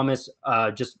lean Thomas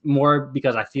just more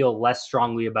because I feel less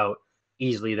strongly about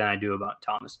Easley than I do about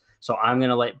Thomas. So I'm going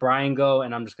to let Brian go,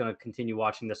 and I'm just going to continue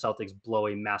watching the Celtics blow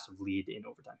a massive lead in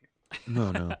overtime here.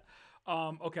 No.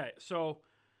 Okay, so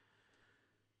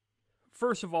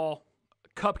first of all,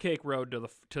 cupcake road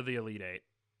to the Elite Eight,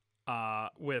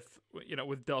 with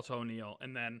Delta O'Neal,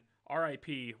 and then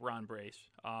R.I.P. Ron Brace,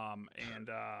 and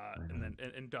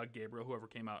Doug Gabriel, whoever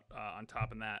came out on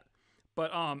top in that.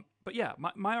 But yeah,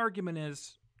 my argument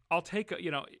is I'll take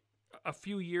a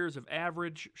few years of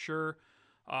average, sure.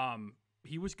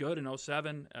 He was good in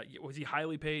 07. Was he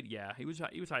highly paid? Yeah, he was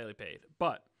highly paid.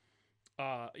 But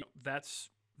that's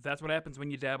what happens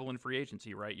when you dabble in free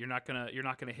agency, right? You're not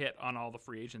gonna hit on all the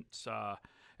free agents,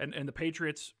 and the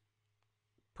Patriots,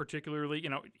 particularly,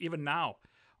 even now,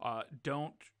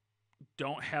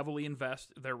 don't heavily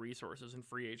invest their resources in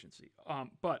free agency.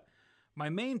 But my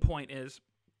main point is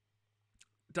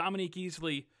Dominique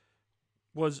Easley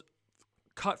was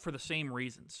cut for the same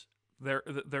reasons.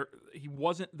 He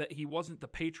wasn't the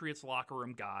Patriots locker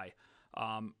room guy.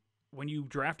 When you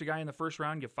draft a guy in the first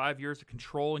round, you have 5 years of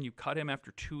control, and you cut him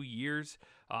after 2 years,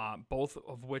 both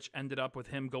of which ended up with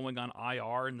him going on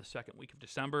IR in the second week of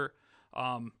December.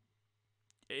 And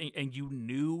you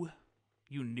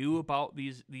knew about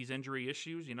these injury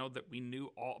issues, that we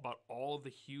knew about all of the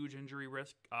huge injury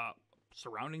risk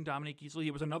surrounding Dominique Easley.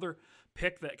 It was another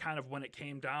pick that kind of, when it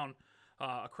came down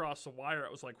across the wire,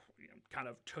 it was like, kind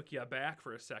of took you back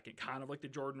for a second, kind of like the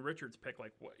Jordan Richards pick.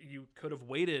 Like, what, you could have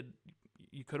waited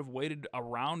a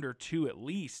round or two at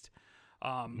least,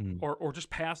 or just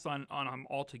passed on him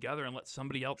altogether and let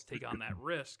somebody else take on that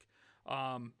risk.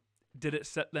 Did it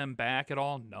set them back at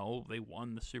all? No, they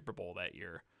won the Super Bowl that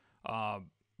year.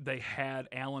 They had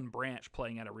Alan Branch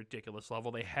playing at a ridiculous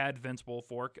level. They had Vince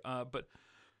Wilfork, but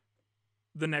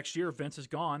the next year Vince is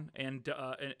gone, and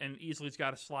Easley's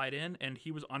got to slide in, and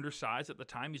he was undersized at the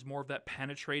time. He's more of that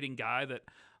penetrating guy, that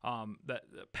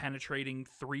penetrating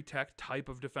 3-tech type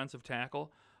of defensive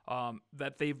tackle,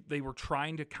 that they were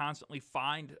trying to constantly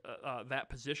find that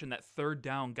position, that third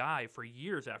down guy, for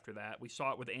years after that. We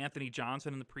saw it with Anthony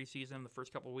Johnson in the preseason, the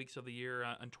first couple of weeks of the year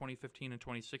in 2015 and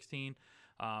 2016.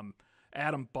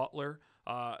 Adam Butler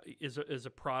is a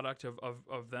product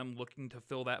of them looking to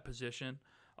fill that position.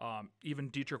 Even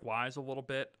Dietrich Wise a little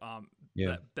bit,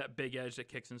 that big edge that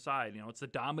kicks inside. It's the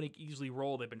Dominique Easley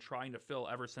role they've been trying to fill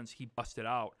ever since he busted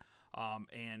out.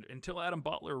 And until Adam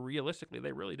Butler, realistically,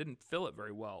 they really didn't fill it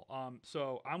very well.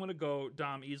 So I'm going to go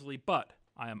Dom Easley, but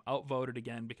I am outvoted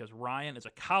again because Ryan is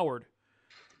a coward.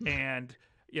 And,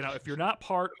 if you're not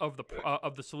part of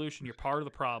the solution, you're part of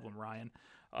the problem, Ryan.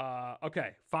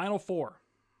 Okay, Final Four.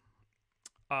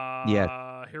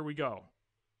 Here we go.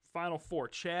 Final Four: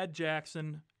 Chad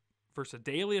Jackson versus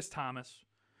Adalius Thomas,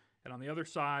 and on the other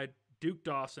side, Duke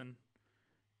Dawson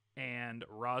and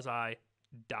Razai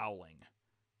Dowling.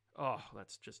 Oh,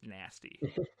 that's just nasty.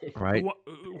 Right?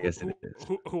 Yes, it is.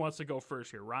 Who wants to go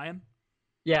first here? Ryan?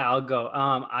 Yeah, I'll go.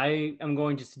 I am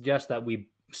going to suggest that we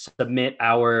submit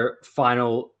our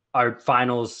finals,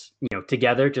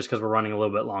 together, just because we're running a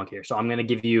little bit long here. So I'm going to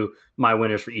give you my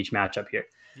winners for each matchup here.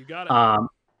 You got it.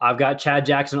 I've got Chad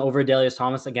Jackson over Adalius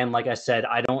Thomas. Again, like I said,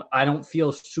 I don't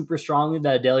feel super strongly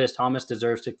that Adalius Thomas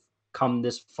deserves to come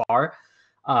this far.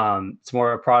 It's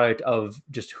more a product of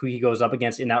just who he goes up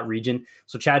against in that region.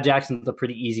 So Chad Jackson's a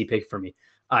pretty easy pick for me.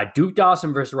 Duke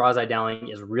Dawson versus Razai Dowling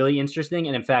is really interesting.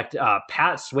 And in fact,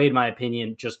 Pat swayed my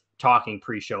opinion just talking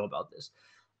pre-show about this.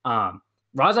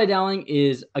 Razai Dowling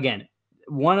is, again,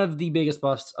 one of the biggest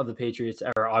busts of the Patriots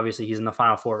ever. Obviously, he's in the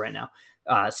Final Four right now.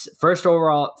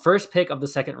 First pick of the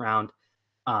second round,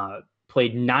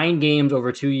 played 9 games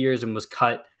over 2 years and was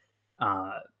cut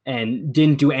and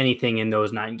didn't do anything in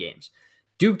those 9 games.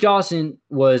 Duke Dawson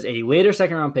was a later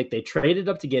second round pick. They traded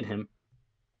up to get him.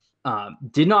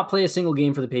 Did not play a single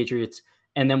game for the Patriots,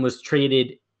 and then was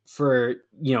traded for,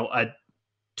 a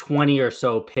 20 or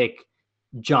so pick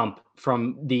jump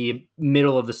from the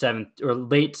middle of the 7th or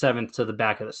late 7th to the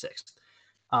back of the 6th.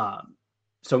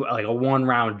 So like a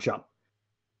 1-round jump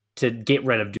to get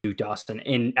rid of Duke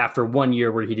Dawson after 1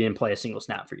 year where he didn't play a single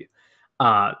snap for you.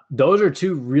 Those are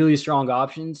 2 really strong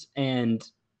options. And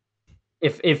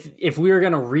if we were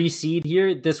going to reseed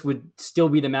here, this would still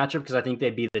be the matchup because I think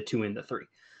they'd be the 2 and the 3.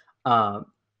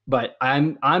 But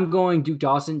I'm going Duke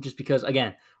Dawson just because,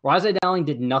 again, Razai Dowling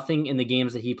did nothing in the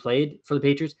games that he played for the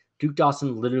Patriots. Duke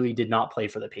Dawson literally did not play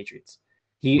for the Patriots.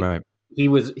 He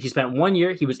spent 1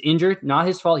 year. He was injured, not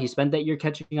his fault. He spent that year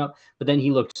catching up, but then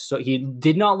he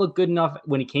did not look good enough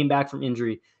when he came back from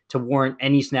injury to warrant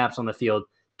any snaps on the field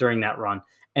during that run.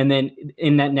 And then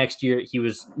in that next year, he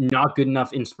was not good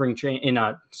enough in spring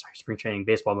training,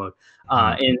 baseball mode,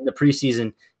 in the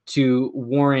preseason to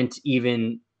warrant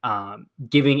even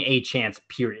giving a chance,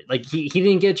 period. Like he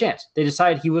didn't get a chance. They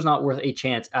decided he was not worth a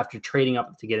chance after trading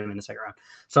up to get him in the second round.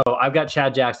 So I've got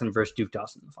Chad Jackson versus Duke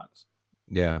Dawson in the finals.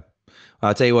 Yeah.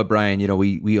 I'll tell you what, Brian,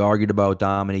 we argued about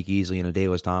Dominique Easley and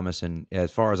Adalius Thomas. And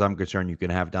as far as I'm concerned, you can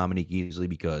have Dominique Easley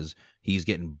because he's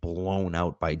getting blown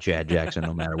out by Chad Jackson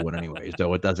no matter what anyway.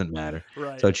 So it doesn't matter.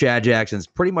 Right. So Chad Jackson's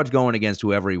pretty much going against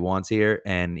whoever he wants here.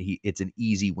 And it's an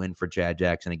easy win for Chad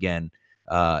Jackson. Again,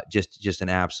 just an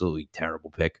absolutely terrible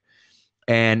pick.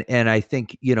 And I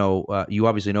think, you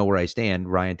obviously know where I stand.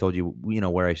 Ryan told you,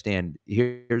 where I stand.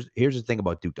 Here's the thing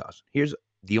about Duke Dawson. Here's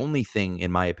the only thing,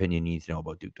 in my opinion, you need to know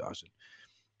about Duke Dawson.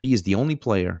 He is the only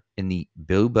player in the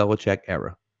Bill Belichick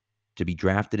era to be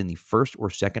drafted in the first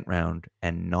or second round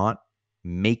and not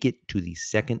make it to the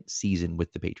second season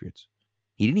with the Patriots.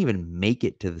 He didn't even make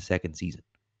it to the second season.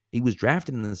 He was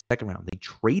drafted in the second round. They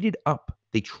traded up.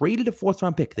 They traded a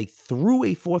 4th-round pick. They threw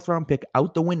a 4th-round pick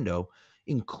out the window,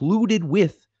 included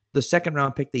with the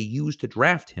second-round pick they used to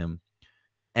draft him,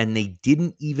 and they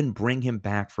didn't even bring him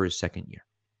back for his second year.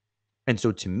 And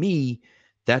so to me,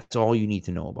 that's all you need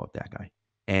to know about that guy.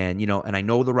 And, and I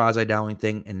know the Razai Dowling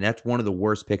thing, and that's one of the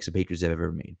worst picks the Patriots have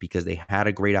ever made because they had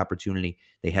a great opportunity.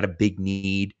 They had a big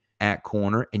need at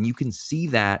corner, and you can see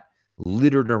that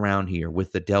littered around here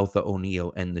with the Deltha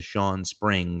O'Neal and the Sean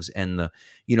Springs and the,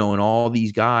 and all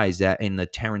these guys and the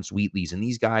Terrence Wheatleys and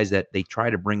these guys that they try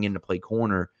to bring in to play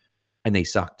corner, and they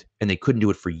sucked and they couldn't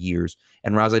do it for years.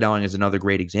 And Razai Dowling is another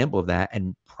great example of that,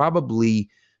 and probably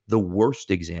the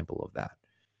worst example of that.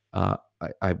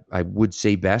 I would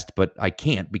say best, but I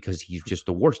can't because he's just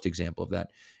the worst example of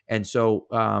that. And so,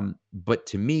 but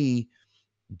to me,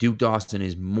 Duke Dawson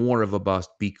is more of a bust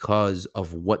because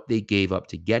of what they gave up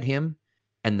to get him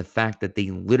and the fact that they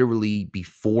literally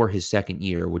before his second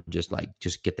year would just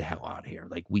get the hell out of here.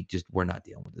 Like we're not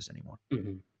dealing with this anymore.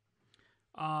 Mm-hmm.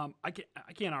 I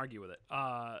can't argue with it.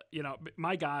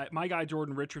 My guy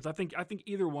Jordan Richards. I think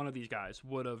either one of these guys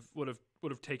would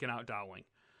have taken out Dowling.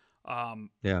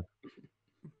 Yeah.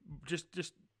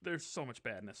 Just there's so much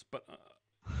badness, but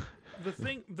the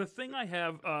thing I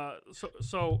have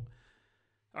so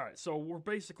all right, so we're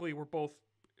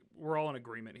all in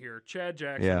agreement here. Chad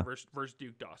Jackson versus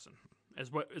Duke Dawson is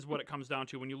what it comes down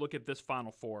to when you look at this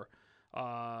Final Four,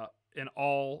 an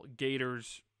all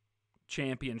Gators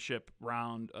championship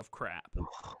round of crap.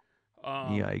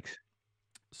 Yikes.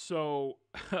 So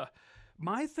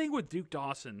my thing with Duke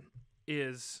Dawson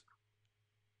is,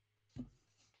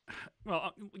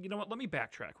 well, you know what? Let me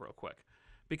backtrack real quick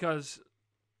because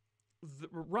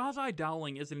Razai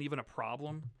Dowling isn't even a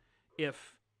problem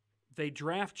if they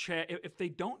draft if they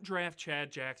don't draft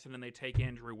Chad Jackson and they take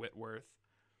Andrew Whitworth,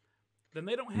 then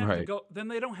they don't have to go. Then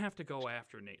they don't have to go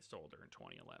after Nate Solder in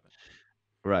 2011.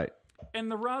 Right.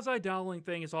 And the Razai Dowling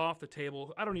thing is off the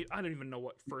table. I don't even know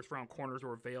what first round corners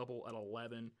were available at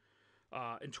 11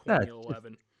 in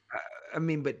 2011. I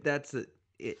mean, but that's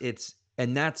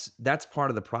part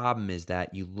of the problem is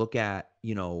that you look at,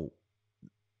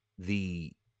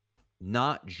 the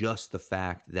not just the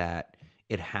fact that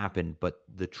it happened, but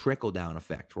the trickle down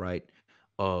effect, right?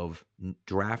 Of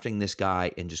drafting this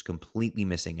guy and just completely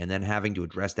missing and then having to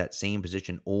address that same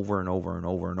position over and over and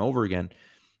over and over again.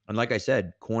 And like I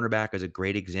said, cornerback is a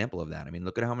great example of that. I mean,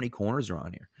 look at how many corners are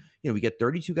on here. We get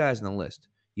 32 guys on the list.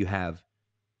 You have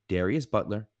Darius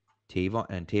Butler,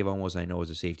 Tavon Wilson I know is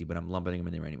a safety, but I'm lumping him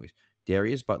in there anyways.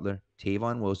 Darius Butler,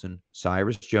 Tavon Wilson,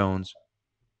 Cyrus Jones,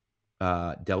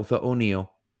 Deltha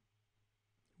O'Neal,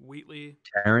 Wheatley,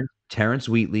 Terrence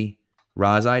Wheatley,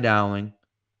 Razai Dowling,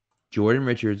 Jordan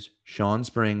Richards, Sean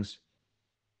Springs,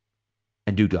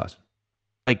 and Duke Dawson.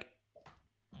 Like,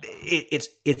 it's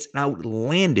an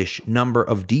outlandish number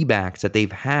of D-backs that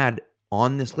they've had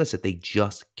on this list that they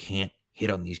just can't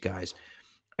hit on these guys.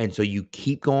 And so you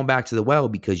keep going back to the well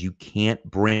because you can't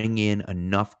bring in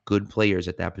enough good players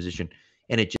at that position.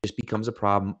 And it just becomes a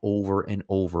problem over and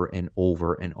over and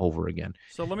over and over again.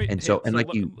 So let me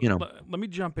let me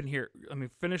jump in here. Let me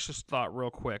finish this thought real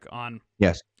quick on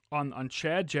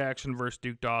Chad Jackson versus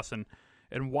Duke Dawson,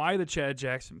 and why the Chad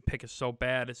Jackson pick is so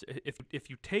bad is if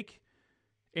you take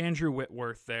Andrew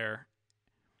Whitworth there,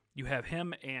 you have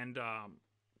him and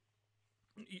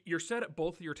you're set at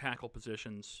both of your tackle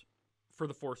positions for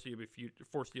the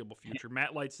foreseeable future.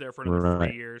 Matt Light's there for another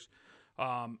 3 years.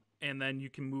 And then you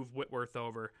can move Whitworth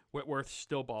over. Whitworth's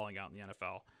still balling out in the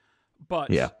NFL. But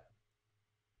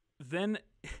then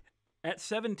at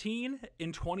 17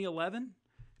 in 2011,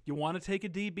 you want to take a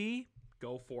DB?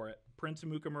 Go for it. Prince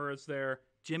Amukamara is there.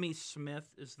 Jimmy Smith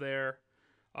is there.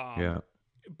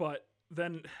 But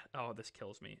then, this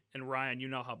kills me. And Ryan, you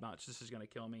know how much this is going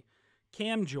to kill me.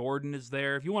 Cam Jordan is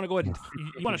there. If you want to go ahead,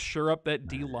 you want to shore up that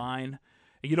D line.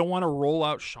 You don't want to roll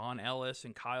out Sean Ellis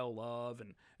and Kyle Love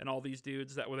and all these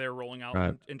dudes that were there rolling out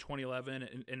in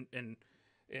 2011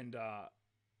 and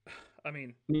I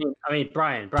mean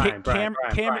Brian,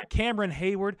 Cameron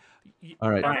Hayward. All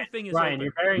right, everything is Brian,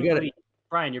 you're burying the lead.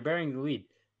 Brian, you're burying the lead.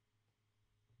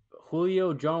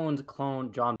 Julio Jones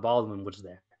clone John Baldwin was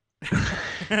there.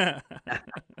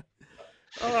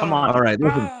 Come on. All right,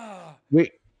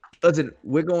 listen,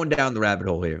 we're going down the rabbit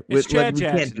hole here. Chad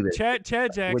Jackson. Can't do this.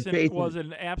 Chad Jackson was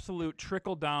an absolute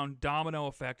trickle-down domino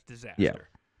effect disaster. Yeah.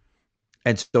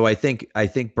 And so I think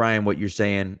Brian, what you're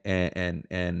saying,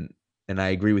 and I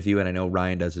agree with you, and I know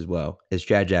Ryan does as well, is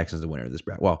Chad Jackson's the winner of this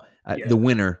bracket. Well, the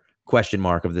winner question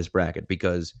mark of this bracket,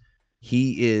 because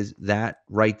he is that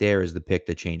right there is the pick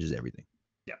that changes everything.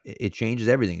 Yeah. It changes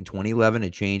everything. In 2011,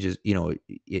 it changes,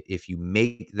 if you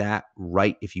make that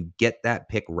right, if you get that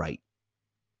pick right,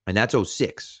 and that's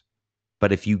 06.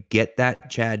 But if you get that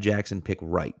Chad Jackson pick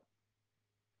right,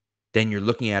 then you're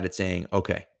looking at it saying,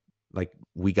 okay, like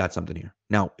we got something here.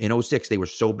 Now, in 06, they were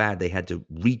so bad they had to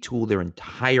retool their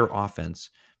entire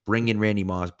offense, bring in Randy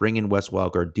Moss, bring in Wes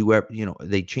Welker,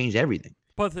 they changed everything.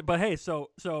 But hey, so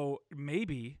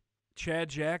maybe Chad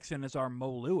Jackson is our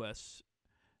Mo Lewis,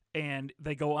 and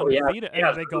they go undefeated.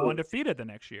 And they go undefeated the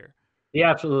next year. He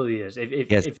absolutely is.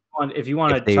 If you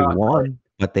want to, they won,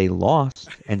 but they lost,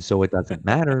 and so it doesn't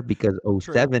matter because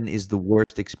 07 is the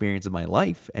worst experience of my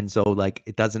life, and so like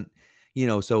it doesn't,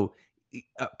 So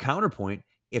counterpoint: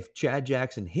 if Chad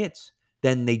Jackson hits,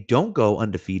 then they don't go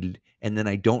undefeated, and then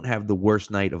I don't have the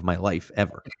worst night of my life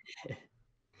ever.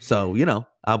 So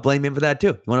I'll blame him for that too.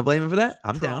 You want to blame him for that?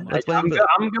 I'm down.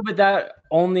 I'm good with that.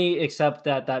 Only except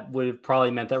that would have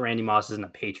probably meant that Randy Moss isn't a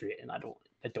Patriot, and I don't.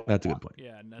 That's a good point.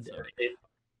 Yeah, and that's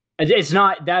it's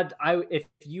not that if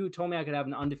you told me I could have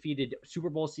an undefeated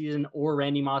Super Bowl season or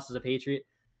Randy Moss as a Patriot,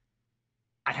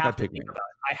 I have to think about it.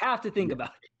 I have to think about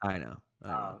it. I know.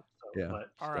 But,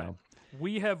 all right.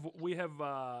 We have we've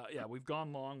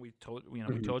gone long. We told we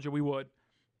told you we would.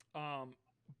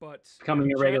 But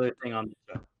becoming a regular thing on the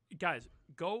show. Guys,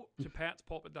 go to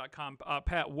patspulpit.com.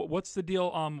 Pat, what's the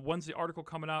deal? When's the article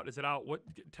coming out? Is it out?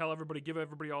 Give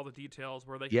everybody all the details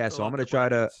where they can so I'm going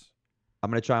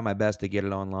to try my best to get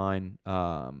it online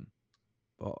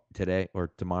today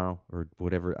or tomorrow or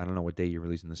whatever. I don't know what day you're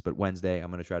releasing this, but Wednesday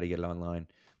I'm going to try to get it online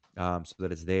so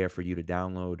that it's there for you to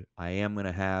download.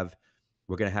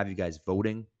 We're going to have you guys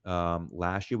voting.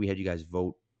 Last year we had you guys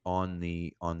vote on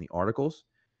the articles.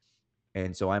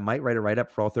 And so I might write a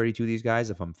write-up for all 32 of these guys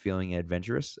if I'm feeling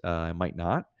adventurous. I might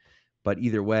not. But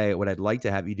either way, what I'd like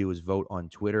to have you do is vote on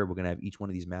Twitter. We're going to have each one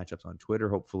of these matchups on Twitter,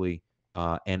 hopefully,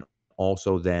 and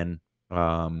also then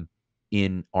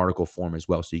in article form as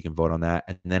well. So you can vote on that.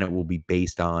 And then it will be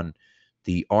based on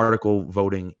the article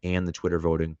voting and the Twitter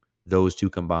voting. Those two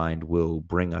combined will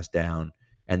bring us down.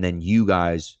 And then you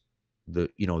guys, the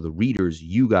readers,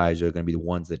 you guys are going to be the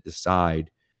ones that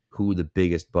decide who the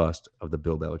biggest bust of the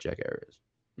Bill Belichick era is.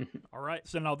 All right.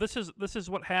 So now this is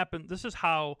what happened. This is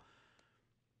how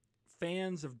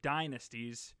fans of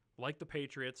dynasties like the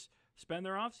Patriots spend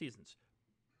their off seasons.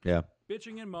 Yeah.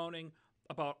 Bitching and moaning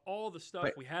about all the stuff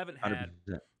we haven't had.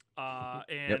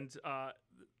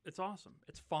 It's awesome.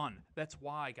 It's fun. That's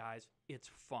why, guys, it's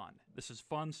fun. This is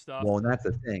fun stuff. Well, and that's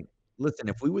the thing. listen,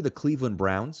 if we were the Cleveland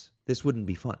Browns, this wouldn't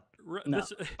be fun. No.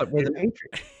 But we're the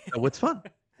Patriots, so it's fun.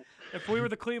 If we were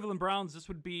the Cleveland Browns, this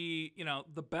would be,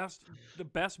 the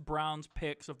best Browns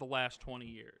picks of the last 20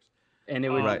 years. And it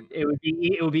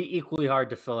would be equally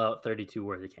hard to fill out 32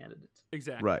 worthy candidates.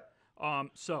 Exactly. Right.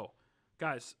 So,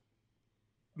 guys,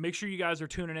 make sure you guys are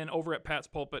tuning in over at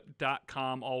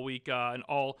patspulpit.com all week and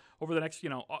all over the next,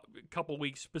 couple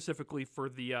weeks, specifically for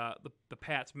the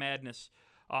Pats Madness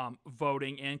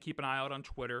voting, and keep an eye out on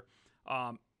Twitter.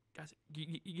 Guys,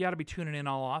 you got to be tuning in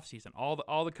all off season.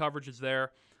 All the coverage is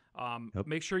there. Yep.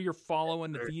 Make sure you're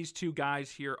following these two guys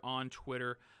here on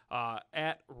Twitter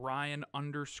at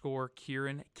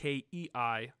Ryan_Keiran,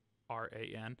 KEIRAN,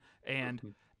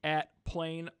 and at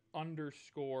plain_Pats,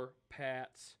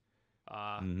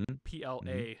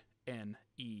 PLANE,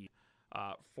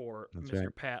 for That's Mr.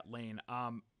 right. Pat Lane.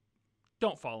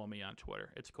 Don't follow me on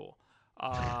Twitter. It's cool.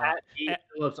 At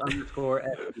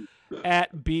B_Phillips_SB.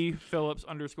 At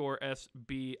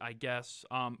B_Phillips_SB, I guess.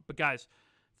 But guys,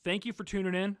 thank you for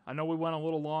tuning in. I know we went a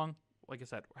little long. Like I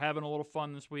said, we're having a little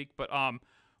fun this week, but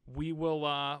we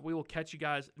will catch you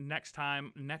guys next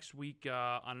week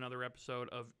on another episode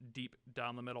of Deep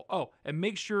Down the Middle. Oh, and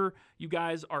make sure you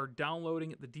guys are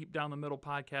downloading the Deep Down the Middle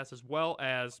podcast, as well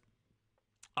as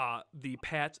the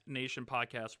Pat Nation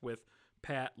podcast with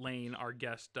Pat Lane, our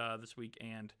guest this week,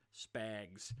 and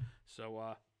Spags.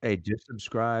 So hey, just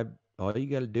subscribe. All you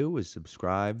got to do is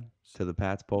subscribe to the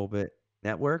Pat's Pulpit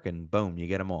Network, and boom, you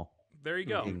get them all. There you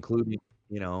go. Including,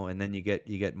 and then you get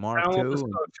Mark Download the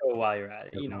too. show while you're at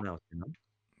it. Everyone else,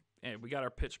 Hey, we got our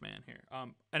pitch man here.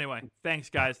 Anyway, thanks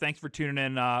guys. Thanks for tuning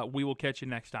in. We will catch you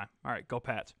next time. All right, go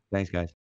Pats. Thanks, guys.